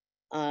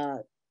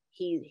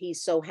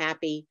 He's so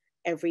happy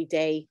every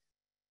day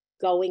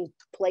going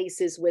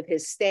places with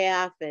his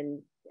staff,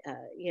 and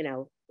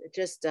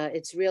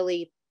it's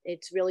really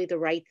the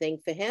right thing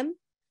for him.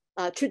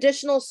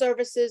 Traditional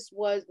services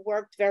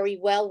worked very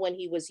well when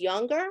he was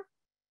younger.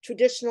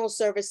 Traditional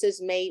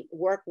services may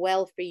work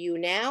well for you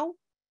now.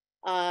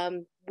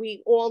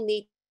 We all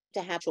need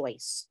to have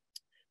choice.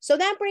 So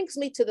that brings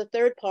me to the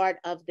third part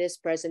of this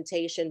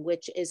presentation,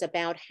 which is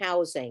about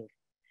housing.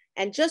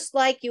 And just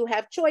like you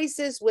have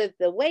choices with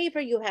the waiver,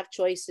 you have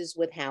choices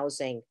with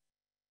housing,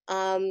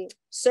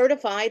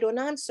 certified or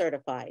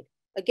non-certified.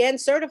 Again,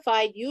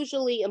 certified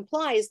usually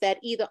implies that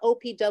either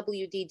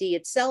OPWDD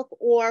itself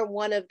or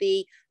one of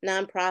the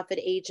nonprofit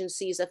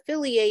agencies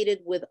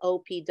affiliated with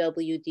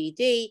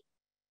OPWDD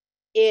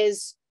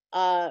is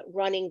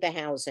running the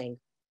housing.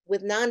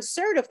 With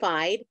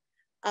non-certified,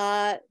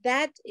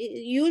 that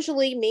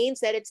usually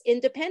means that it's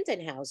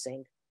independent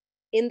housing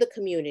in the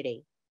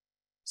community.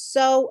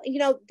 So,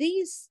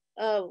 these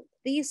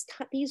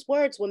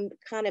words were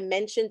kind of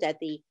mentioned at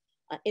the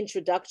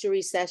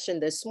introductory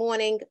session this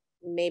morning.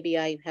 Maybe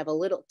I have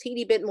a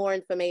teeny bit more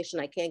information.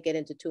 I can't get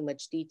into too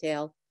much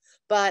detail,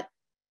 but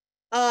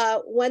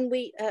when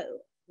we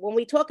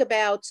talk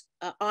about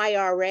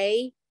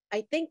IRA,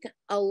 I think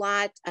a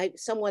lot.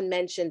 Someone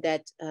mentioned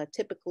that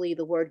typically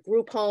the word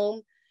group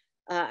home,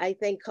 I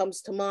think,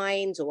 comes to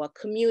mind, or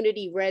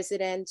community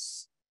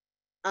residence.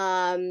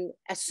 A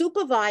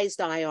supervised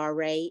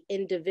IRA,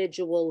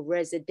 individual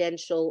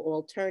residential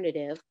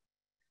alternative.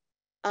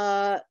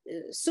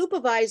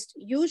 Supervised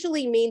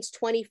usually means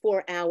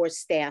 24-hour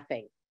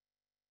staffing.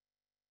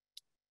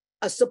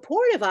 A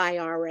supportive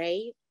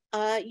IRA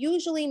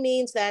usually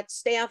means that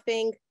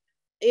staffing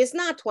is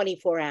not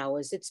 24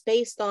 hours. It's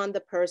based on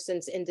the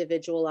person's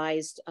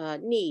individualized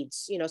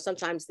needs.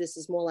 Sometimes this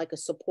is more like a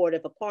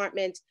supportive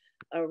apartment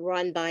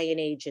run by an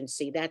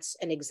agency. That's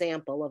an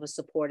example of a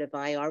supportive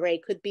IRA.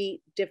 Could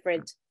be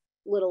different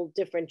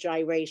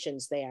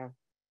gyrations there.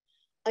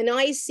 An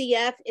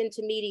ICF,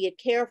 intermediate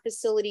care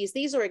facilities,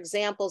 these are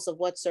examples of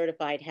what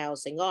certified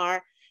housing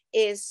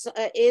is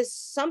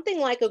something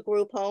like a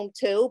group home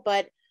too,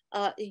 but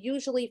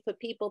usually for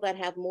people that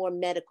have more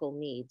medical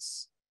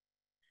needs.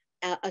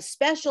 A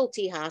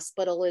specialty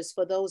hospital is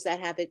for those that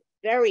have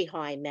very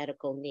high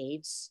medical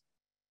needs.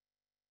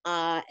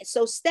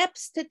 So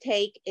steps to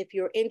take if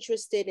you're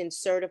interested in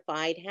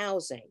certified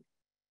housing.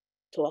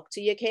 Talk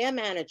to your care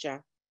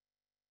manager.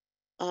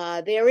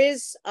 There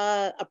is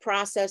a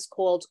process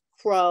called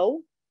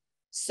CROW,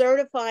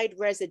 Certified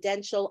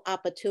Residential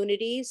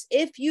Opportunities.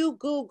 If you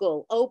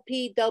Google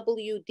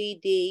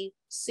OPWDD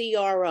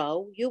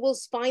CRO, you will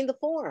find the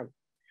form.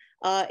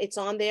 It's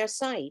on their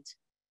site.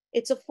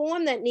 It's a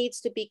form that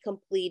needs to be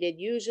completed.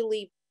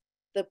 Usually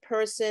the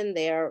person,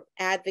 their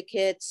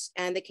advocates,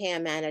 and the care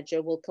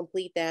manager will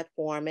complete that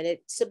form, and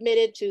it's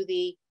submitted to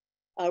the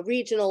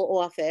regional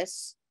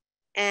office,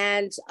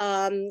 and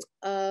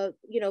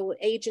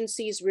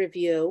agencies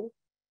review.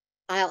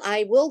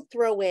 I will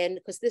throw in,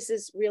 because this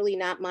is really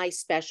not my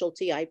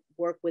specialty. I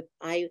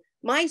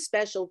My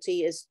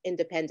specialty is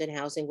independent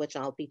housing, which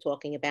I'll be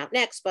talking about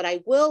next, but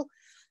I will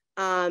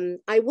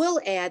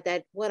add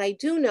that what I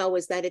do know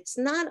is that it's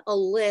not a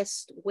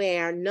list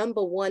where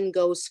number 1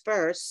 goes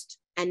first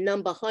and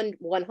number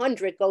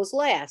 100 goes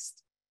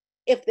last,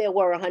 if there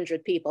were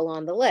 100 people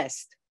on the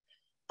list.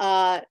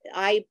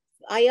 I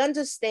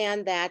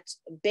understand that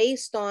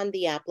based on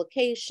the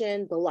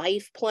application, the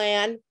life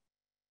plan,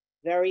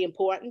 very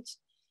important,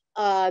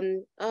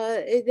 then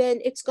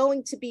it's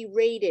going to be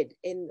rated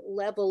in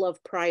level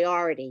of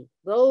priority.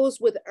 Those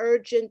with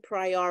urgent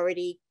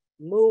priority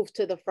move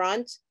to the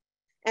front,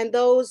 and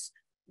those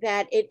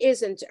that it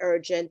isn't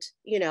urgent,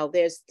 you know,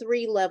 there's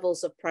 3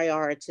 levels of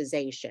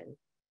prioritization.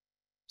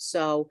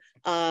 So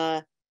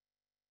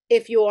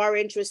if you are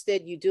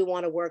interested, you do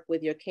want to work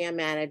with your care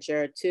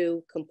manager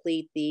to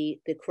complete the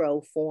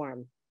CROW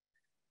form.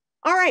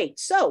 All right,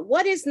 so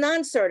what is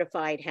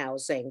non-certified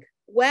housing?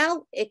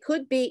 Well,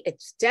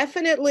 it's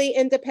definitely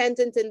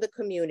independent in the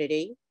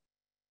community.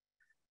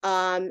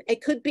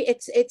 It could be,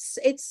 it's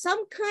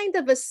some kind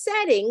of a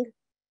setting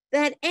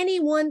that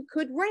anyone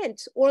could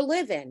rent or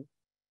live in.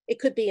 It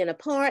could be an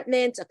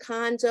apartment, a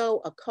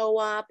condo, a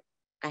co-op,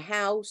 a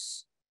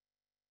house,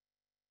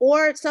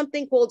 or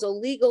something called a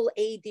legal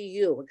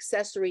ADU,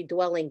 accessory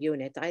dwelling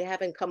unit. I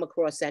haven't come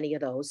across any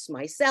of those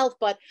myself,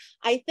 but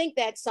I think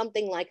that's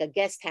something like a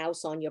guest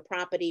house on your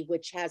property,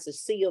 which has a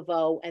C of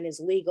O and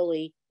is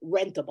legally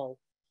rentable,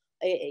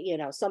 you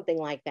know, something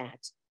like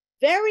that.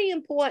 Very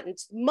important,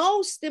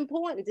 most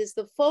important is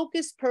the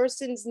focused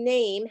person's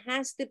name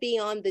has to be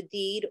on the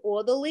deed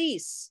or the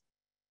lease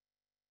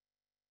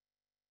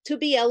to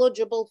be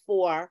eligible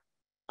for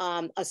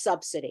a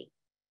subsidy.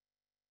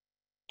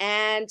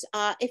 And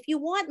if you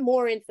want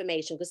more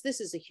information, because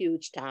this is a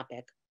huge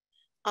topic,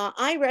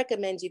 I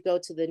recommend you go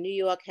to the New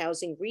York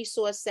Housing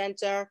Resource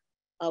Center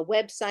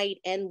website,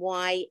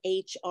 nyhrc.org.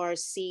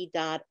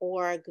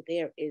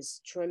 There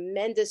is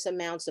tremendous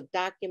amounts of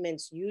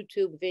documents,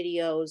 YouTube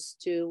videos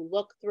to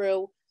look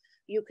through.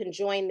 You can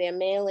join their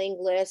mailing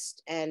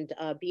list and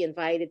be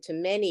invited to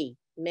many,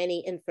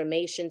 many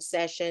information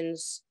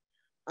sessions.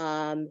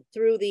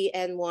 Through the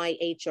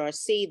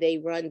NYHRC, they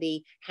run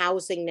the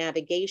housing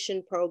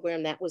navigation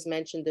program that was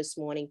mentioned this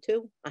morning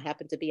too. I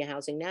happen to be a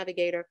housing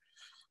navigator.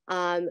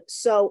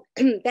 So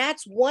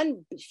that's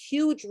one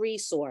huge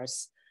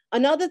resource.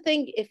 Another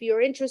thing, if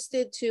you're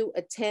interested to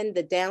attend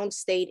the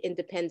Downstate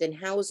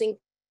Independent Housing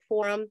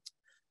Forum,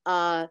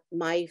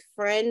 my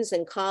friends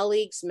and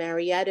colleagues,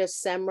 Marietta,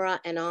 Semra,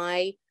 and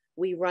I,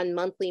 we run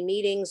monthly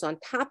meetings on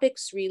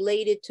topics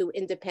related to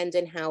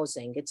independent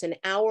housing. It's an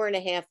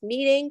hour-and-a-half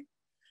meeting.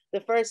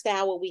 The first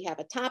hour we have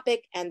a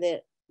topic, and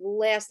the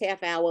last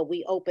half hour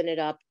we open it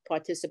up,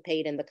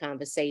 participate in the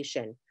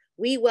conversation.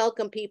 We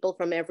welcome people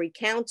from every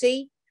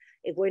county.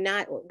 If we're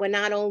not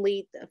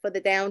only for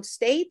the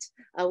downstate,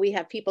 we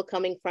have people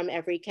coming from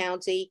every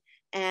county,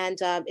 and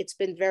it's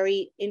been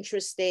very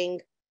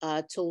interesting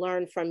to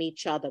learn from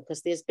each other,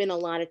 because there's been a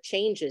lot of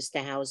changes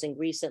to housing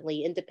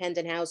recently,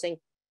 independent housing,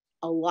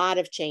 a lot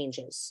of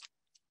changes.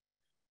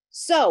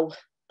 So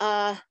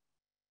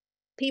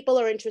people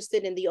are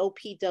interested in the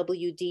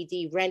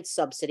OPWDD rent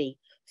subsidy,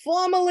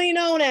 formerly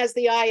known as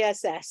the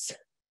ISS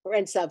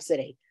rent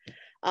subsidy.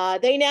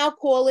 They now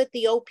call it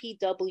the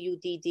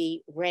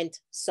OPWDD rent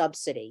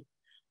subsidy.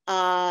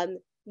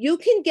 You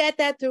can get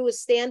that through a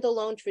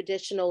standalone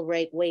traditional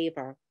rate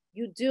waiver.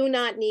 You do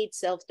not need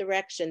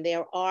self-direction.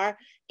 There are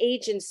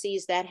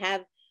agencies that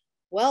have,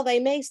 well, they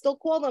may still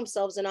call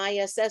themselves an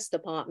ISS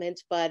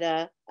department,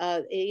 but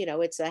you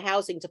know, it's a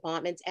housing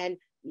department. And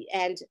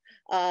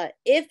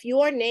if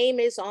your name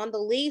is on the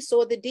lease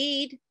or the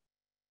deed,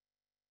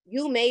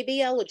 you may be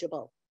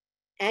eligible.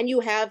 And you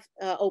have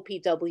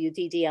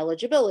OPWDD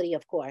eligibility,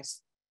 of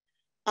course.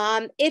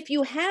 If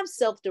you have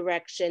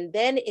self-direction,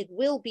 then it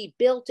will be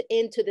built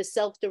into the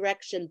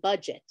self-direction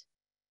budget.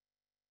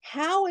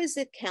 How is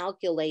it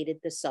calculated,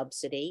 the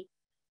subsidy?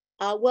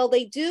 Well,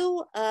 they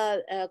do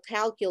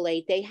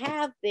calculate, they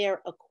have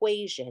their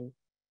equation.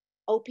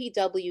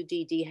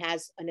 OPWDD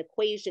has an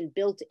equation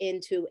built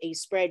into a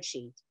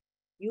spreadsheet.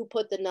 You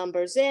put the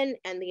numbers in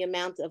and the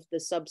amount of the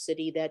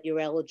subsidy that you're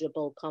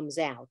eligible comes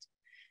out.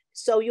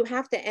 So you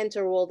have to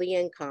enter all the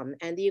income,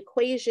 and the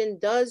equation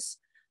does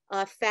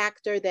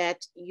factor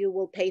that you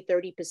will pay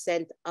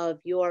 30% of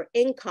your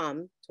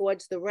income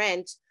towards the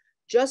rent,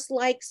 just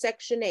like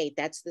Section 8.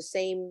 That's the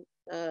same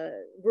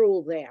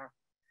rule there.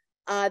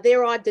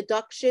 There are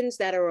deductions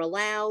that are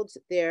allowed.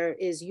 There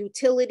is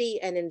utility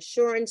and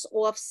insurance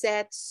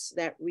offsets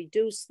that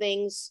reduce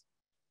things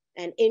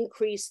and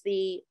increase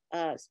the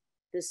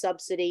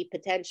subsidy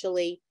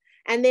potentially.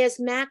 And there's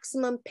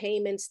maximum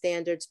payment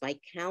standards by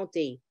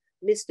county.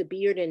 Mr.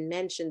 Bearden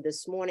mentioned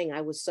this morning,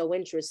 I was so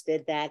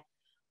interested that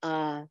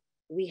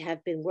we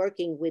have been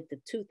working with the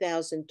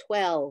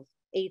 2012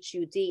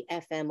 HUD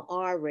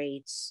FMR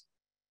rates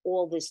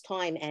all this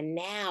time, and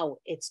now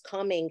it's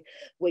coming,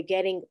 we're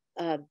getting,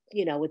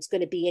 you know, it's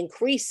going to be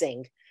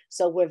increasing.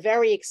 So we're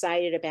very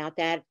excited about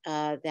that,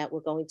 that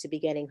we're going to be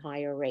getting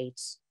higher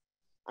rates.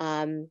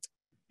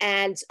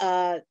 That's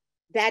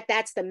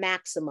the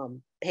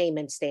maximum.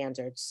 payment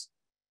standards.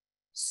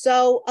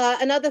 So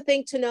another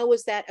thing to know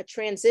is that a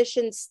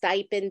transition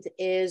stipend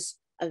is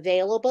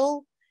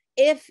available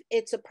if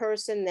it's a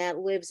person that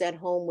lives at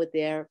home with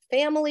their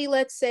family,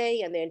 let's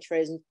say, and they're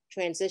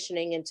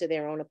transitioning into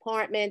their own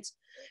apartment.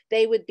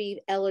 They would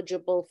be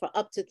eligible for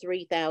up to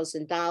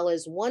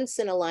 $3,000 once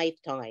in a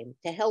lifetime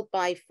to help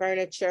buy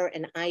furniture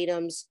and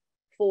items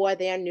for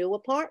their new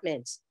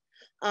apartments.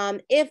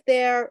 If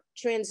they're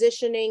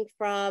transitioning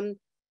from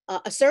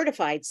a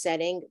certified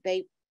setting,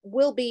 they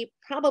will be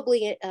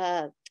probably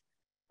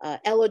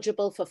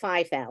eligible for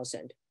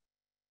 $5,000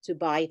 to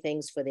buy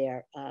things for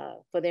their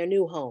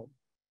new home.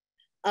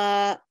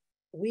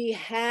 We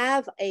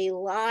have a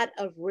lot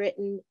of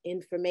written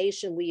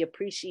information we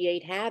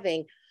appreciate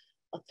having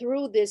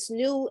through this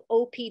new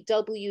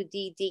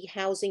OPWDD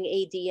housing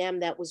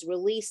ADM that was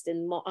released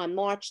on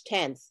March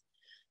 10th.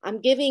 I'm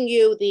giving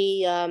you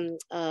the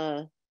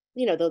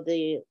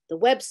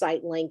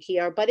website link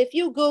here, but if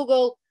you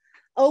Google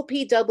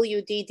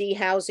OPWDD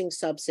housing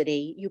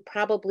subsidy, you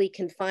probably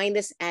can find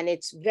this, and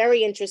it's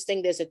very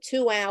interesting. There's a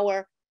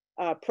 2-hour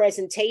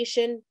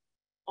presentation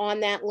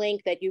on that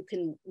link that you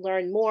can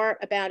learn more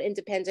about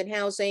independent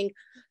housing.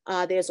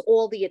 There's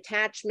all the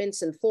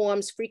attachments and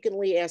forms,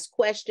 frequently asked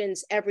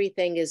questions,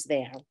 everything is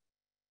there.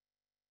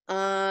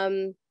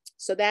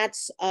 So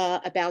that's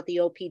about the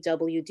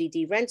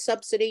OPWDD rent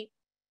subsidy.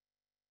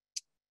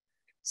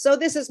 So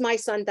this is my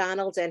son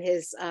Donald and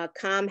his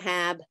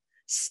ComHab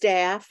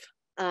staff.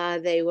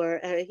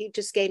 He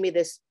just gave me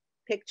this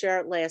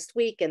picture last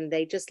week, and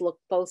they just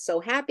looked both so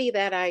happy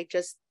that I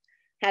just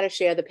had to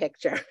share the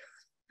picture.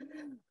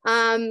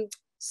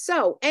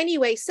 So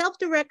anyway,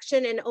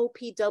 self-direction and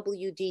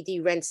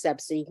OPWDD rent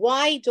subsidy.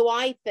 Why do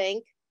I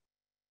think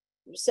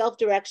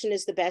self-direction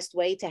is the best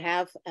way to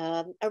have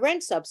a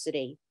rent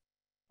subsidy?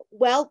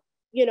 Well,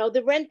 you know,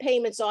 the rent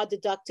payments are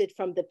deducted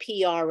from the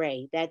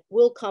PRA that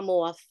will come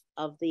off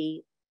of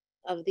the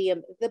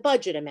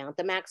budget amount,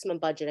 the maximum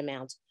budget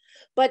amount.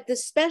 But the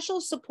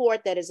special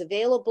support that is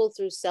available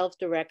through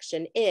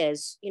self-direction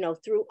is, you know,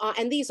 through,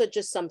 and these are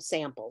just some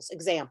examples,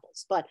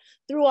 but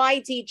through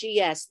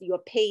IDGS, your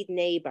paid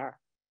neighbor,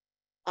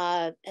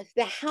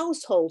 the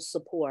household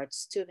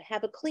supports to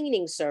have a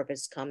cleaning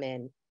service come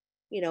in,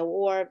 you know,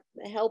 or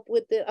help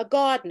with a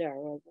gardener,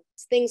 or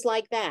things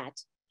like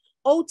that.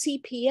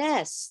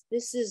 OTPS,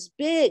 this is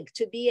big,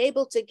 to be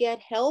able to get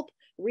help,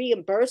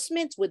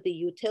 reimbursements with the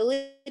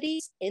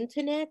utilities,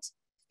 internet,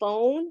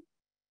 phone.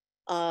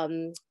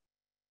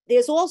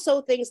 There's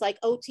also things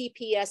like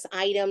OTPS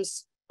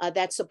items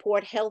that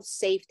support health,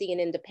 safety, and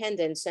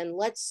independence. And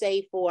let's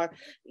say for,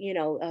 you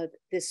know,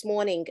 this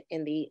morning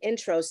in the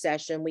intro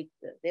session,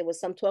 there was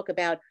some talk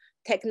about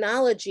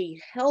technology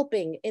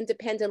helping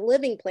independent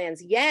living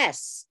plans.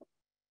 Yes,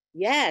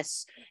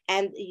 yes.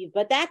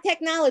 But that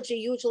technology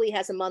usually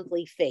has a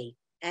monthly fee,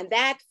 and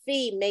that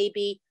fee may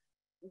be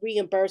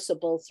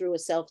reimbursable through a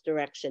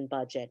self-direction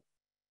budget.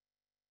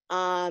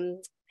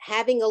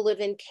 Having a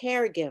live-in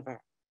caregiver.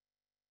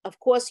 Of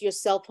course, your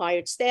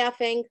self-hired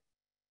staffing,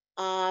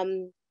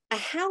 a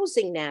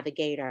housing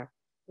navigator,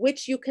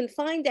 which you can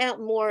find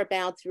out more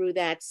about through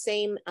that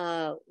same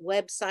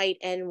website,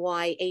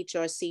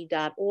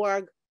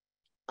 nyhrc.org.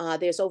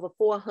 There's over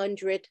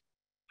 400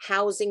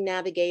 housing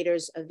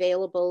navigators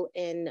available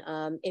in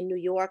New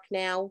York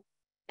now,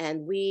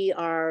 and we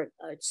are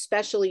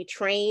specially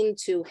trained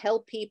to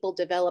help people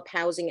develop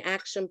housing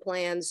action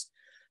plans,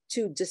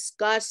 to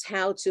discuss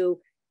how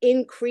to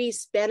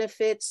increase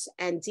benefits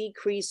and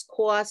decrease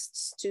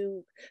costs,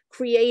 to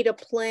create a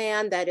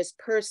plan that is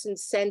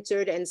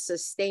person-centered and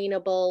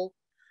sustainable,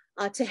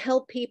 to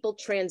help people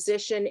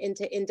transition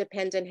into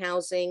independent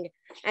housing,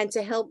 and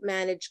to help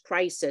manage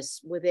crisis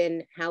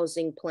within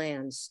housing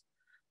plans.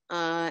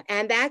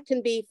 And that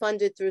can be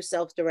funded through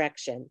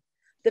self-direction.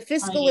 The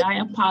fiscal... I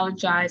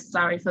apologize,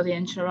 sorry for the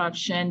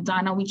interruption.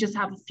 Donna, we just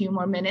have a few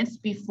more minutes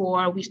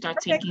before we start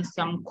taking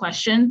some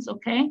questions,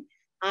 okay?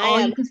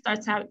 You can start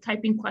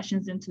typing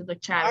questions into the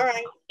chat. All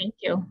right. Thank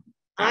you.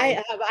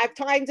 I've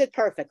timed it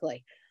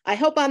perfectly. I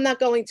hope I'm not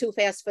going too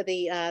fast for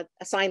the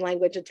sign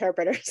language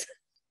interpreters.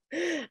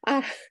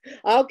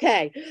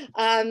 Okay.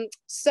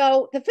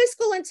 So the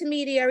fiscal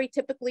intermediary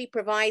typically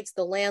provides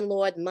the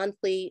landlord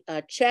monthly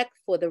check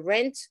for the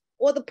rent,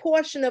 or the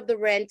portion of the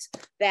rent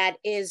that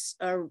is,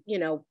 you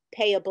know,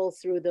 payable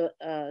through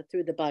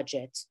the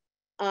budget.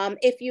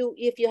 If you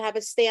have a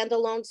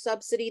standalone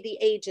subsidy, the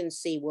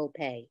agency will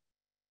pay.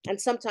 And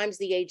sometimes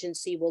the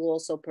agency will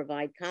also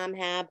provide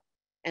ComHab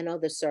and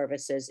other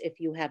services if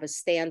you have a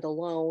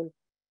standalone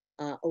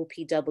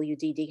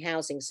OPWDD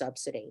housing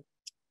subsidy.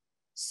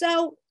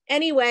 So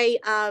anyway,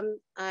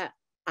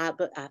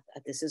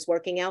 this is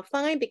working out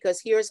fine,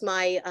 because here's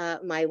my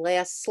my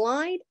last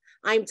slide.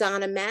 I'm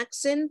Donna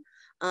Maxon.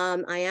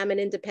 I am an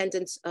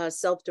independent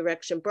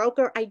self-direction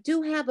broker. I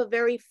do have a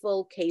very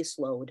full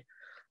caseload.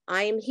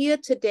 I am here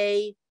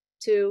today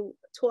to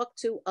talk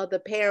to other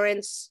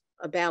parents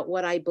about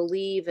what I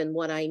believe and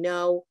what I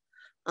know.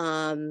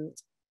 I'm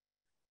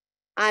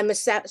a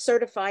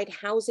certified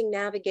housing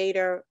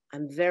navigator.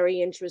 I'm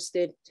very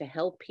interested to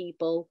help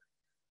people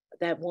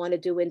that want to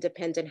do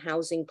independent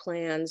housing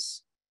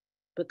plans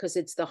because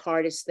it's the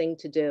hardest thing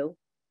to do.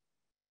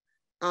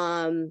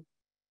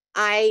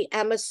 I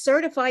am a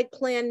certified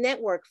plan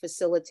network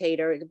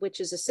facilitator, which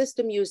is a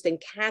system used in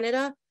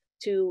Canada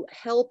to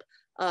help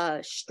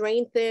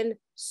strengthen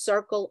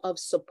circle of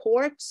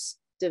supports,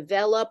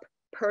 develop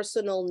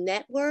personal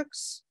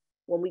networks.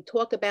 When we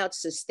talk about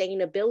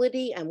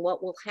sustainability and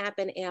what will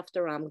happen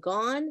after I'm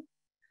gone,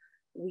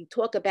 we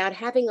talk about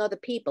having other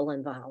people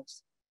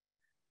involved.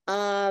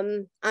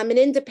 I'm an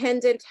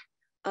independent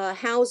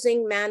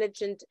housing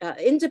managing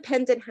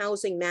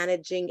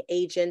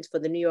agent for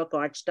the New York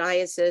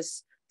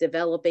Archdiocese,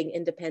 developing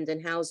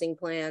independent housing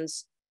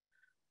plans.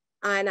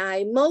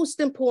 And most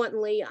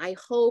importantly, I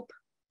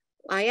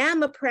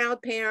am a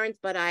proud parent,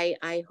 but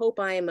I hope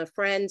I am a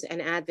friend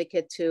and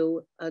advocate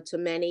to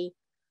many.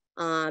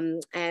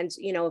 And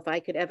if I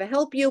could ever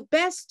help you,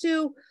 best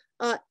to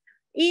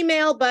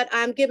email, but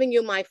I'm giving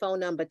you my phone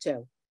number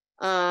too.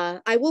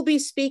 I will be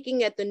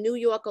speaking at the New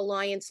York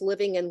Alliance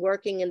Living and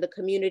Working in the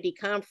Community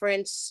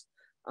Conference.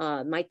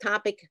 My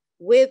topic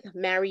with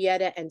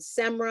Marietta and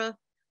Semra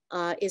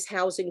is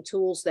Housing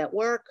Tools That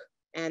Work,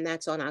 and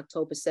that's on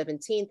October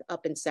 17th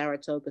up in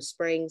Saratoga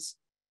Springs.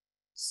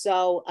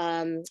 So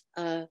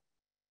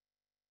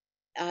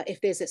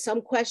if there's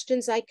some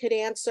questions I could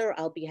answer,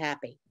 I'll be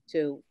happy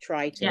to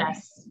try to.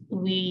 Yes,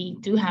 we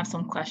do have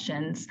some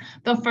questions.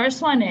 The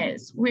first one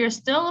is, we are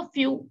still a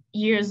few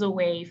years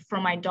away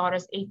from my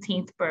daughter's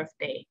 18th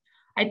birthday.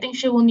 I think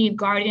she will need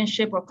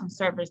guardianship or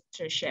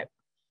conservatorship.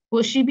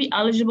 Will she be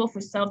eligible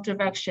for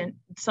self-directed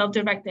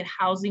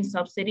housing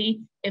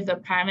subsidy if the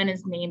parent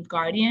is named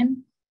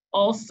guardian?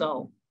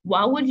 Also,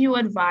 what would you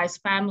advise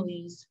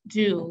families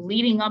do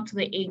leading up to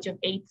the age of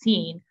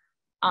 18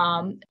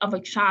 of a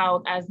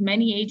child, as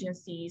many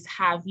agencies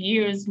have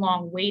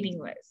years-long waiting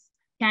lists?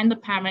 Can the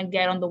parent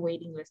get on the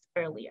waiting list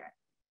earlier?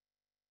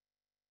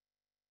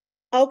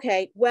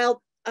 Okay,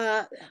 well,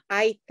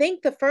 I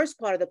think the first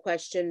part of the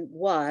question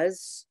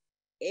was,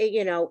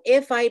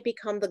 if I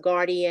become the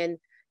guardian,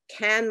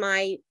 can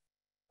my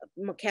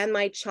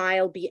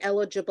child be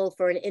eligible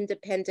for an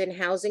independent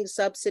housing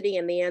subsidy?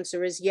 And the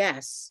answer is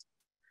yes.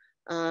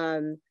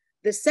 The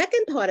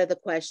second part of the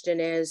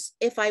question is,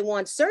 if I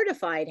want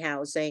certified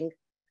housing,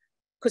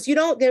 because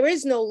there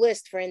is no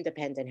list for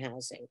independent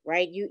housing,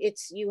 right?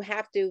 You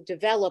have to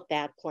develop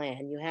that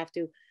plan. You have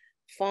to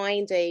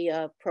find a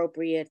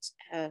appropriate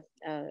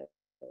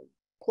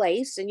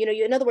place, and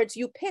in other words,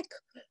 you pick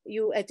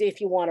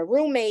if you want a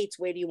roommate,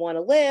 where do you want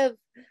to live,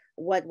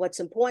 what's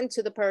important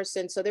to the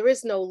person. So there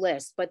is no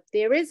list, but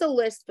there is a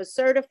list for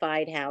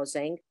certified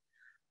housing.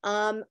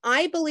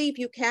 I believe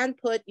you can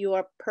put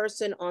your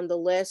person on the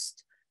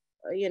list,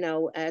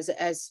 as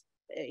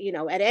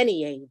at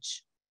any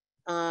age.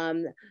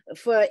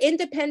 For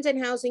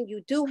independent housing,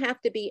 you do have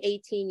to be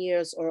 18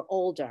 years or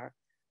older.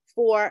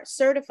 For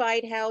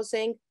certified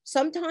housing,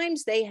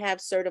 sometimes they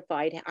have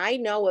certified. I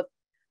know of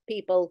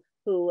people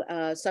who,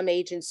 some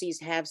agencies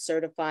have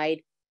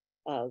certified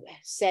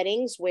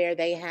settings where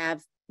they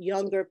have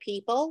younger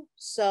people.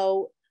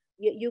 So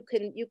you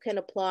can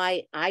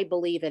apply, I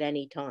believe, at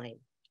any time.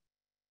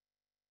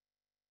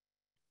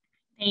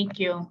 Thank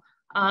you.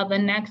 The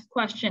next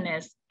question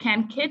is,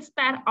 can kids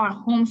that are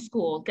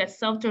homeschooled get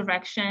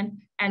self-direction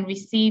and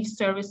receive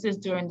services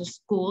during the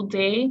school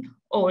day,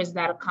 or is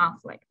that a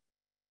conflict?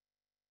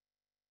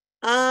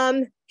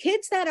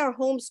 Kids that are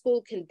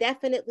homeschooled can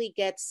definitely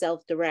get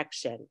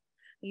self-direction.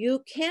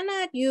 You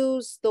cannot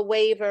use the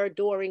waiver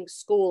during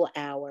school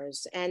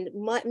hours, and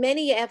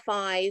many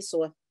FIs,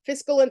 or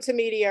fiscal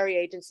intermediary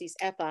agencies,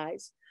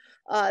 FIs,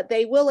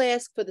 they will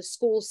ask for the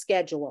school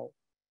schedule.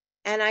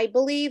 And I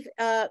believe,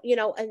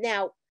 and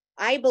now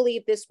I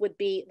believe this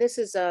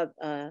is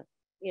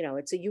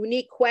it's a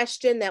unique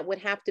question that would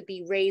have to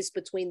be raised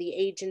between the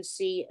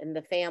agency and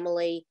the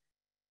family.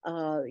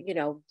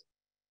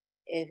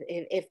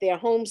 If they're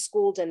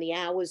homeschooled and the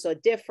hours are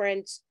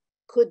different,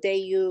 could they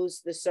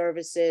use the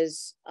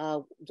services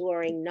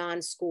during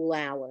non-school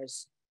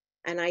hours?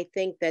 And I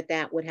think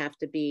that would have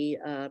to be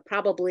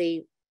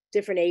probably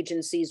different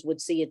agencies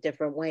would see it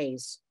different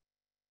ways.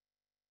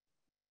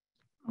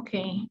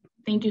 Okay,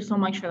 thank you so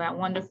much for that.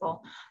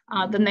 Wonderful.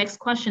 The next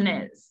question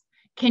is,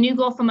 can you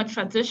go from a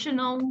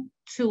traditional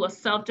to a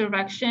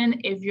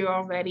self-direction if you're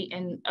already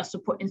in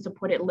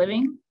supported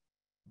living?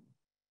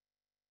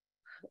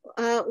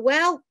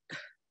 Well,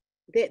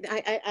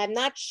 I'm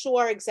not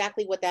sure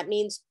exactly what that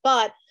means,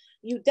 but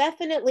you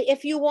definitely,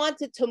 if you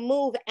wanted to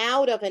move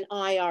out of an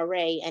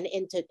IRA and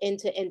into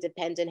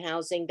independent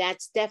housing,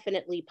 that's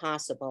definitely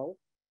possible.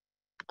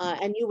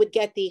 And you would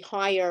get the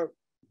higher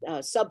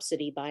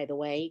subsidy, by the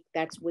way.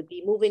 That would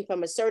be moving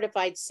from a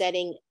certified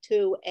setting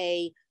to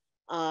a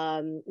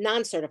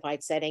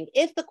non-certified setting.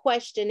 If the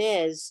question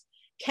is,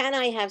 can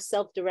I have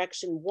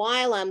self-direction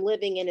while I'm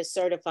living in a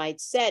certified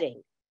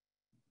setting?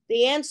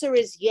 The answer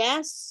is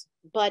yes,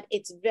 but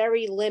it's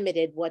very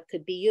limited what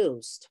could be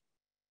used.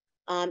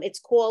 It's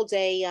called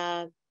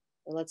a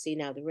let's see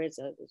now,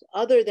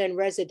 other than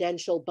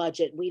residential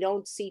budget, we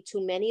don't see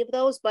too many of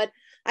those, but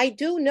I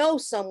do know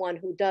someone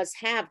who does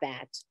have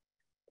that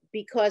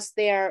because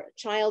the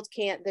child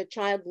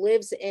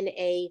lives in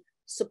a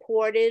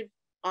supported,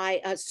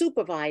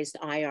 supervised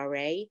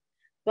IRA,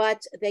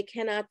 but they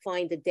cannot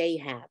find a day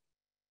hab.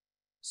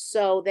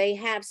 So they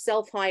have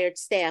self-hired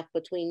staff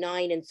between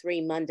 9 and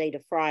 3 Monday to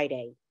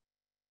Friday.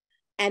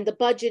 And the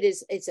budget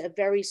is a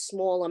very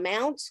small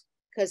amount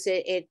because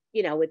it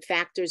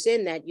factors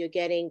in that you're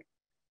getting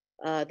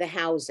the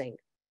housing.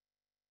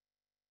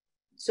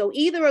 So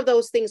either of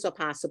those things are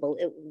possible,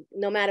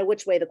 no matter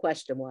which way the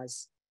question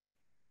was.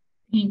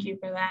 Thank you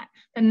for that.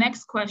 The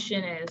next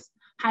question is,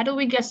 how do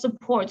we get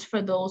supports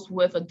for those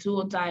with a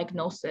dual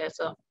diagnosis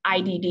of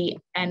IDD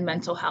and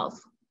mental health?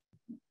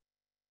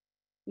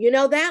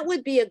 That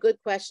would be a good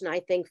question, I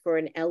think, for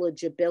an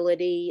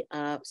eligibility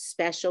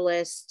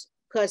specialist,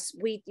 because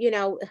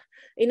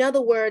in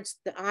other words,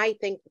 I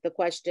think the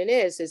question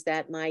is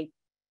that my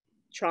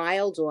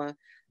child or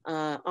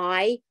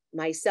I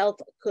myself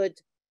could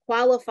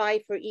qualify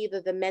for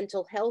either the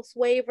mental health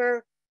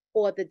waiver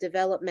or the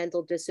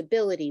developmental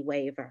disability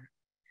waiver.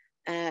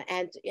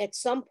 And at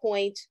some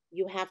point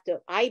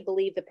I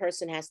believe the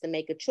person has to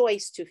make a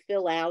choice to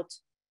fill out,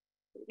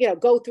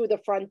 go through the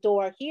front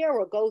door here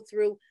or go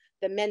through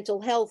the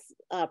mental health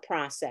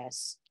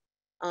process.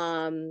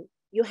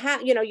 You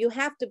have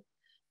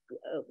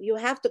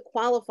to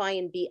qualify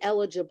and be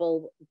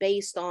eligible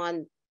based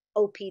on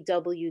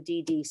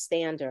OPWDD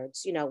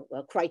standards,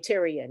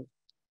 criterion.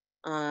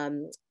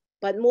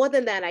 But more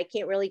than that, I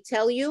can't really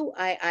tell you.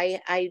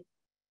 I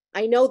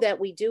know that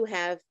we do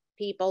have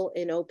people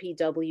in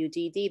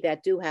OPWDD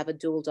that do have a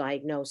dual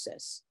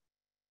diagnosis.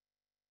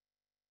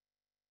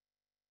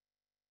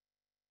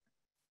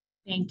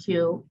 Thank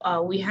you.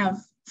 We have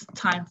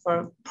time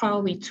for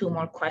probably 2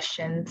 more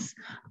questions.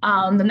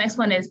 The next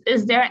one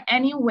is there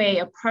any way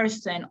a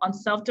person on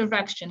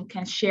self-direction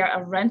can share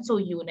a rental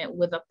unit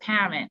with a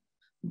parent,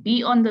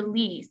 be on the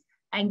lease,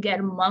 and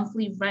get a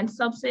monthly rent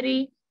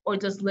subsidy, or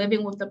does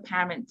living with the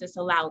parent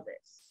disallow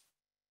this?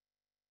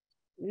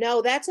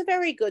 No, that's a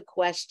very good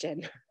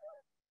question.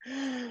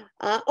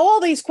 All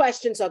these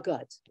questions are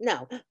good.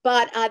 No,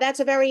 but that's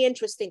a very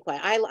interesting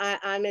question.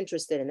 I'm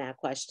interested in that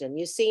question.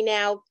 You see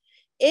now,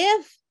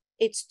 if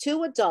it's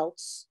 2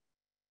 adults,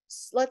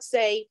 let's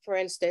say, for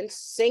instance,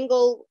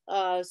 single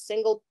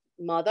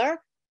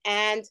mother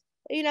and,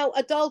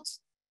 adult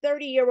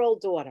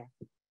 30-year-old daughter,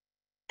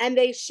 and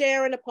they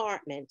share an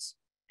apartment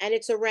and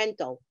it's a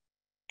rental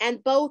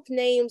and both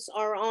names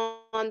are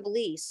on the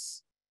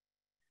lease,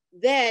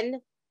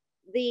 then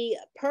the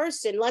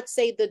person, let's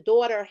say the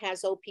daughter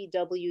has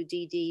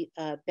OPWDD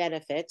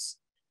benefits,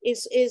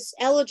 is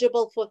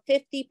eligible for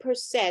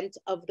 50%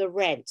 of the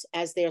rent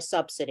as their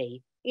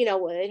subsidy.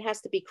 It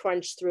has to be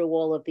crunched through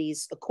all of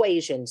these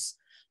equations.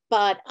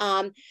 But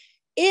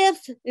if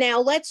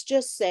now, let's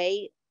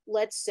say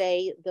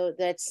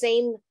that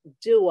same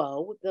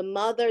duo,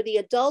 the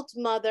adult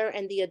mother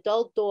and the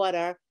adult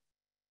daughter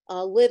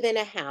live in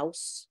a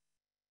house,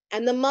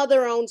 and the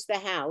mother owns the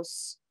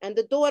house, and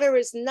the daughter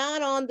is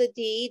not on the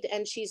deed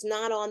and she's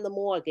not on the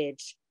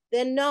mortgage,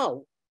 then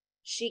no,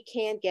 she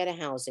can't get a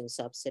housing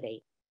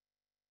subsidy.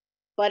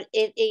 But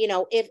if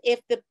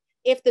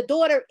the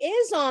daughter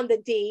is on the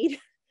deed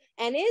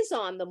and is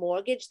on the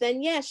mortgage,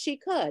 then yes, she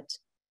could.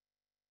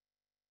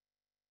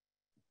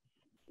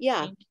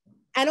 Yeah.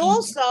 And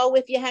also,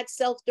 if you had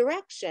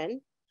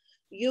self-direction,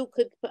 you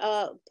could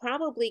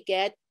probably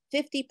get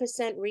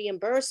 50%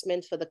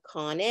 reimbursement for the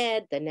Con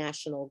Ed, the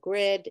National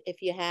Grid,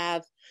 if you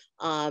have,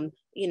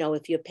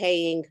 if you're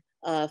paying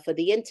for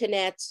the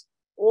internet,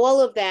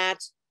 all of that,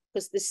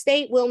 because the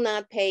state will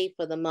not pay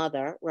for the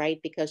mother, right?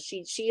 Because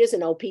she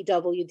isn't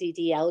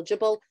OPWDD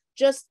eligible,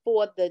 just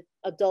for the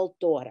adult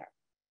daughter.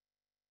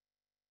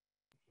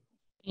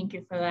 Thank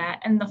you for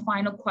that. And the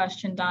final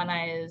question,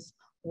 Donna, is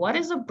what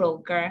is a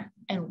broker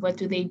and what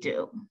do they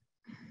do?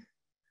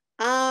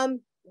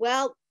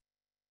 Well,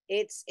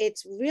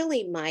 it's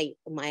really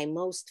my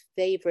most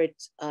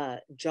favorite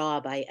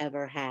job I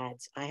ever had,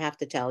 I have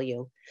to tell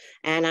you.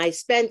 And I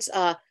spent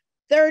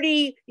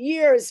 30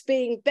 years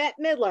being Bette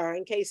Midler,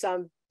 in case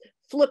I'm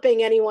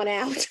flipping anyone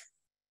out.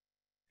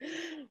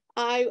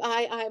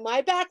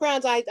 My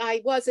background,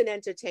 I was in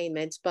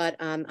entertainment, but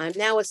I'm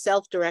now a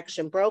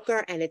self-direction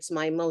broker, and it's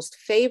my most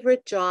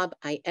favorite job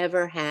I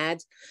ever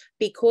had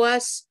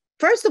because,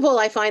 first of all,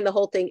 I find the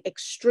whole thing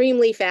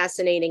extremely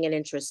fascinating and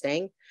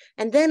interesting.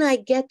 And then I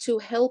get to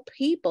help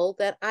people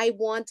that I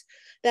want,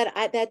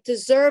 that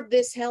deserve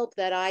this help,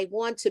 that I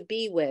want to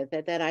be with,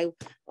 that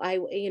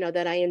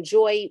I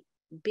enjoy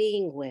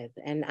being with,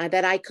 and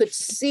that I could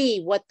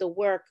see what the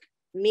work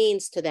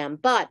means to them.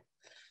 But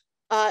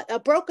a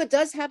broker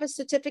does have a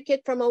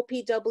certificate from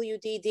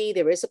OPWDD.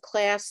 There is a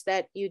class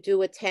that you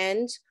do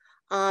attend,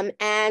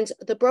 and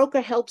the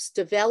broker helps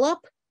develop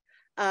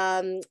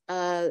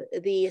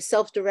the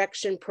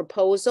self-direction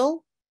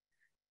proposal.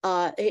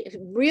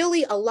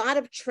 Really a lot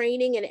of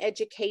training and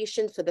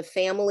education for the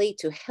family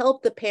to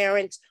help the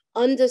parents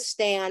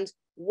understand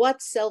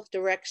what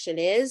self-direction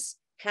is,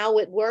 how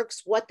it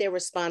works, what their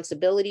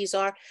responsibilities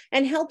are,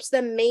 and helps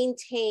them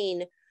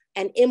maintain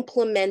and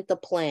implement the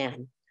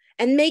plan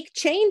and make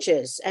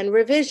changes and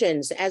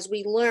revisions as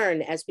we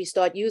learn, as we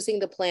start using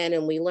the plan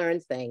and we learn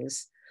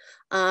things.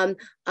 I'm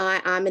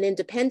an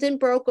independent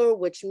broker,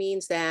 which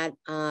means that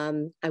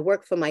I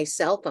work for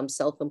myself. I'm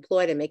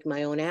self-employed. I make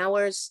my own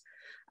hours.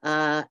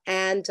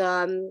 And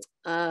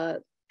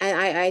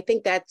I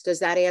think does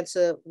that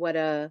answer what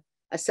a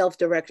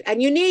self-direction,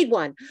 and you need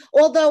one.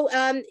 Although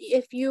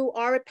if you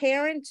are a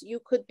parent, you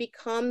could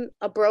become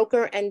a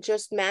broker and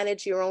just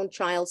manage your own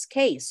child's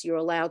case. You're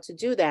allowed to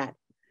do that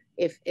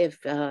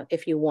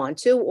if you want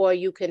to, or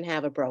you can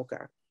have a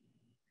broker.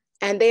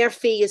 And their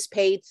fee is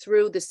paid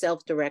through the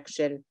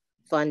self-direction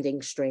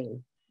funding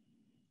stream.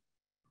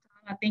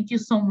 Thank you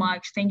so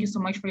much. Thank you so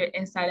much for your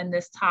insight in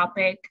this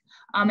topic.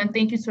 And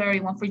thank you to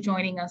everyone for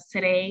joining us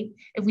today.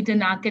 If we did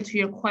not get to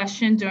your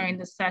question during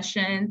the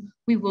session,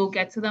 we will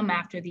get to them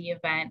after the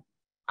event.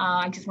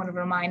 I just want to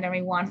remind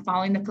everyone,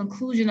 following the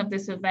conclusion of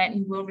this event,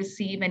 you will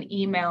receive an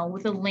email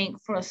with a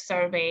link for a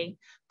survey.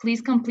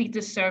 Please complete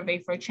the survey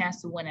for a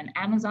chance to win an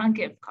Amazon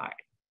gift card.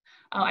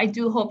 I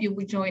do hope you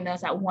will join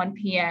us at 1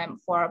 p.m.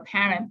 for our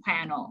parent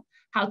panel,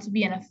 How to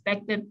Be an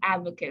Effective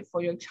Advocate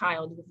for Your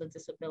Child with a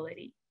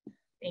Disability.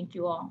 Thank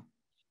you all.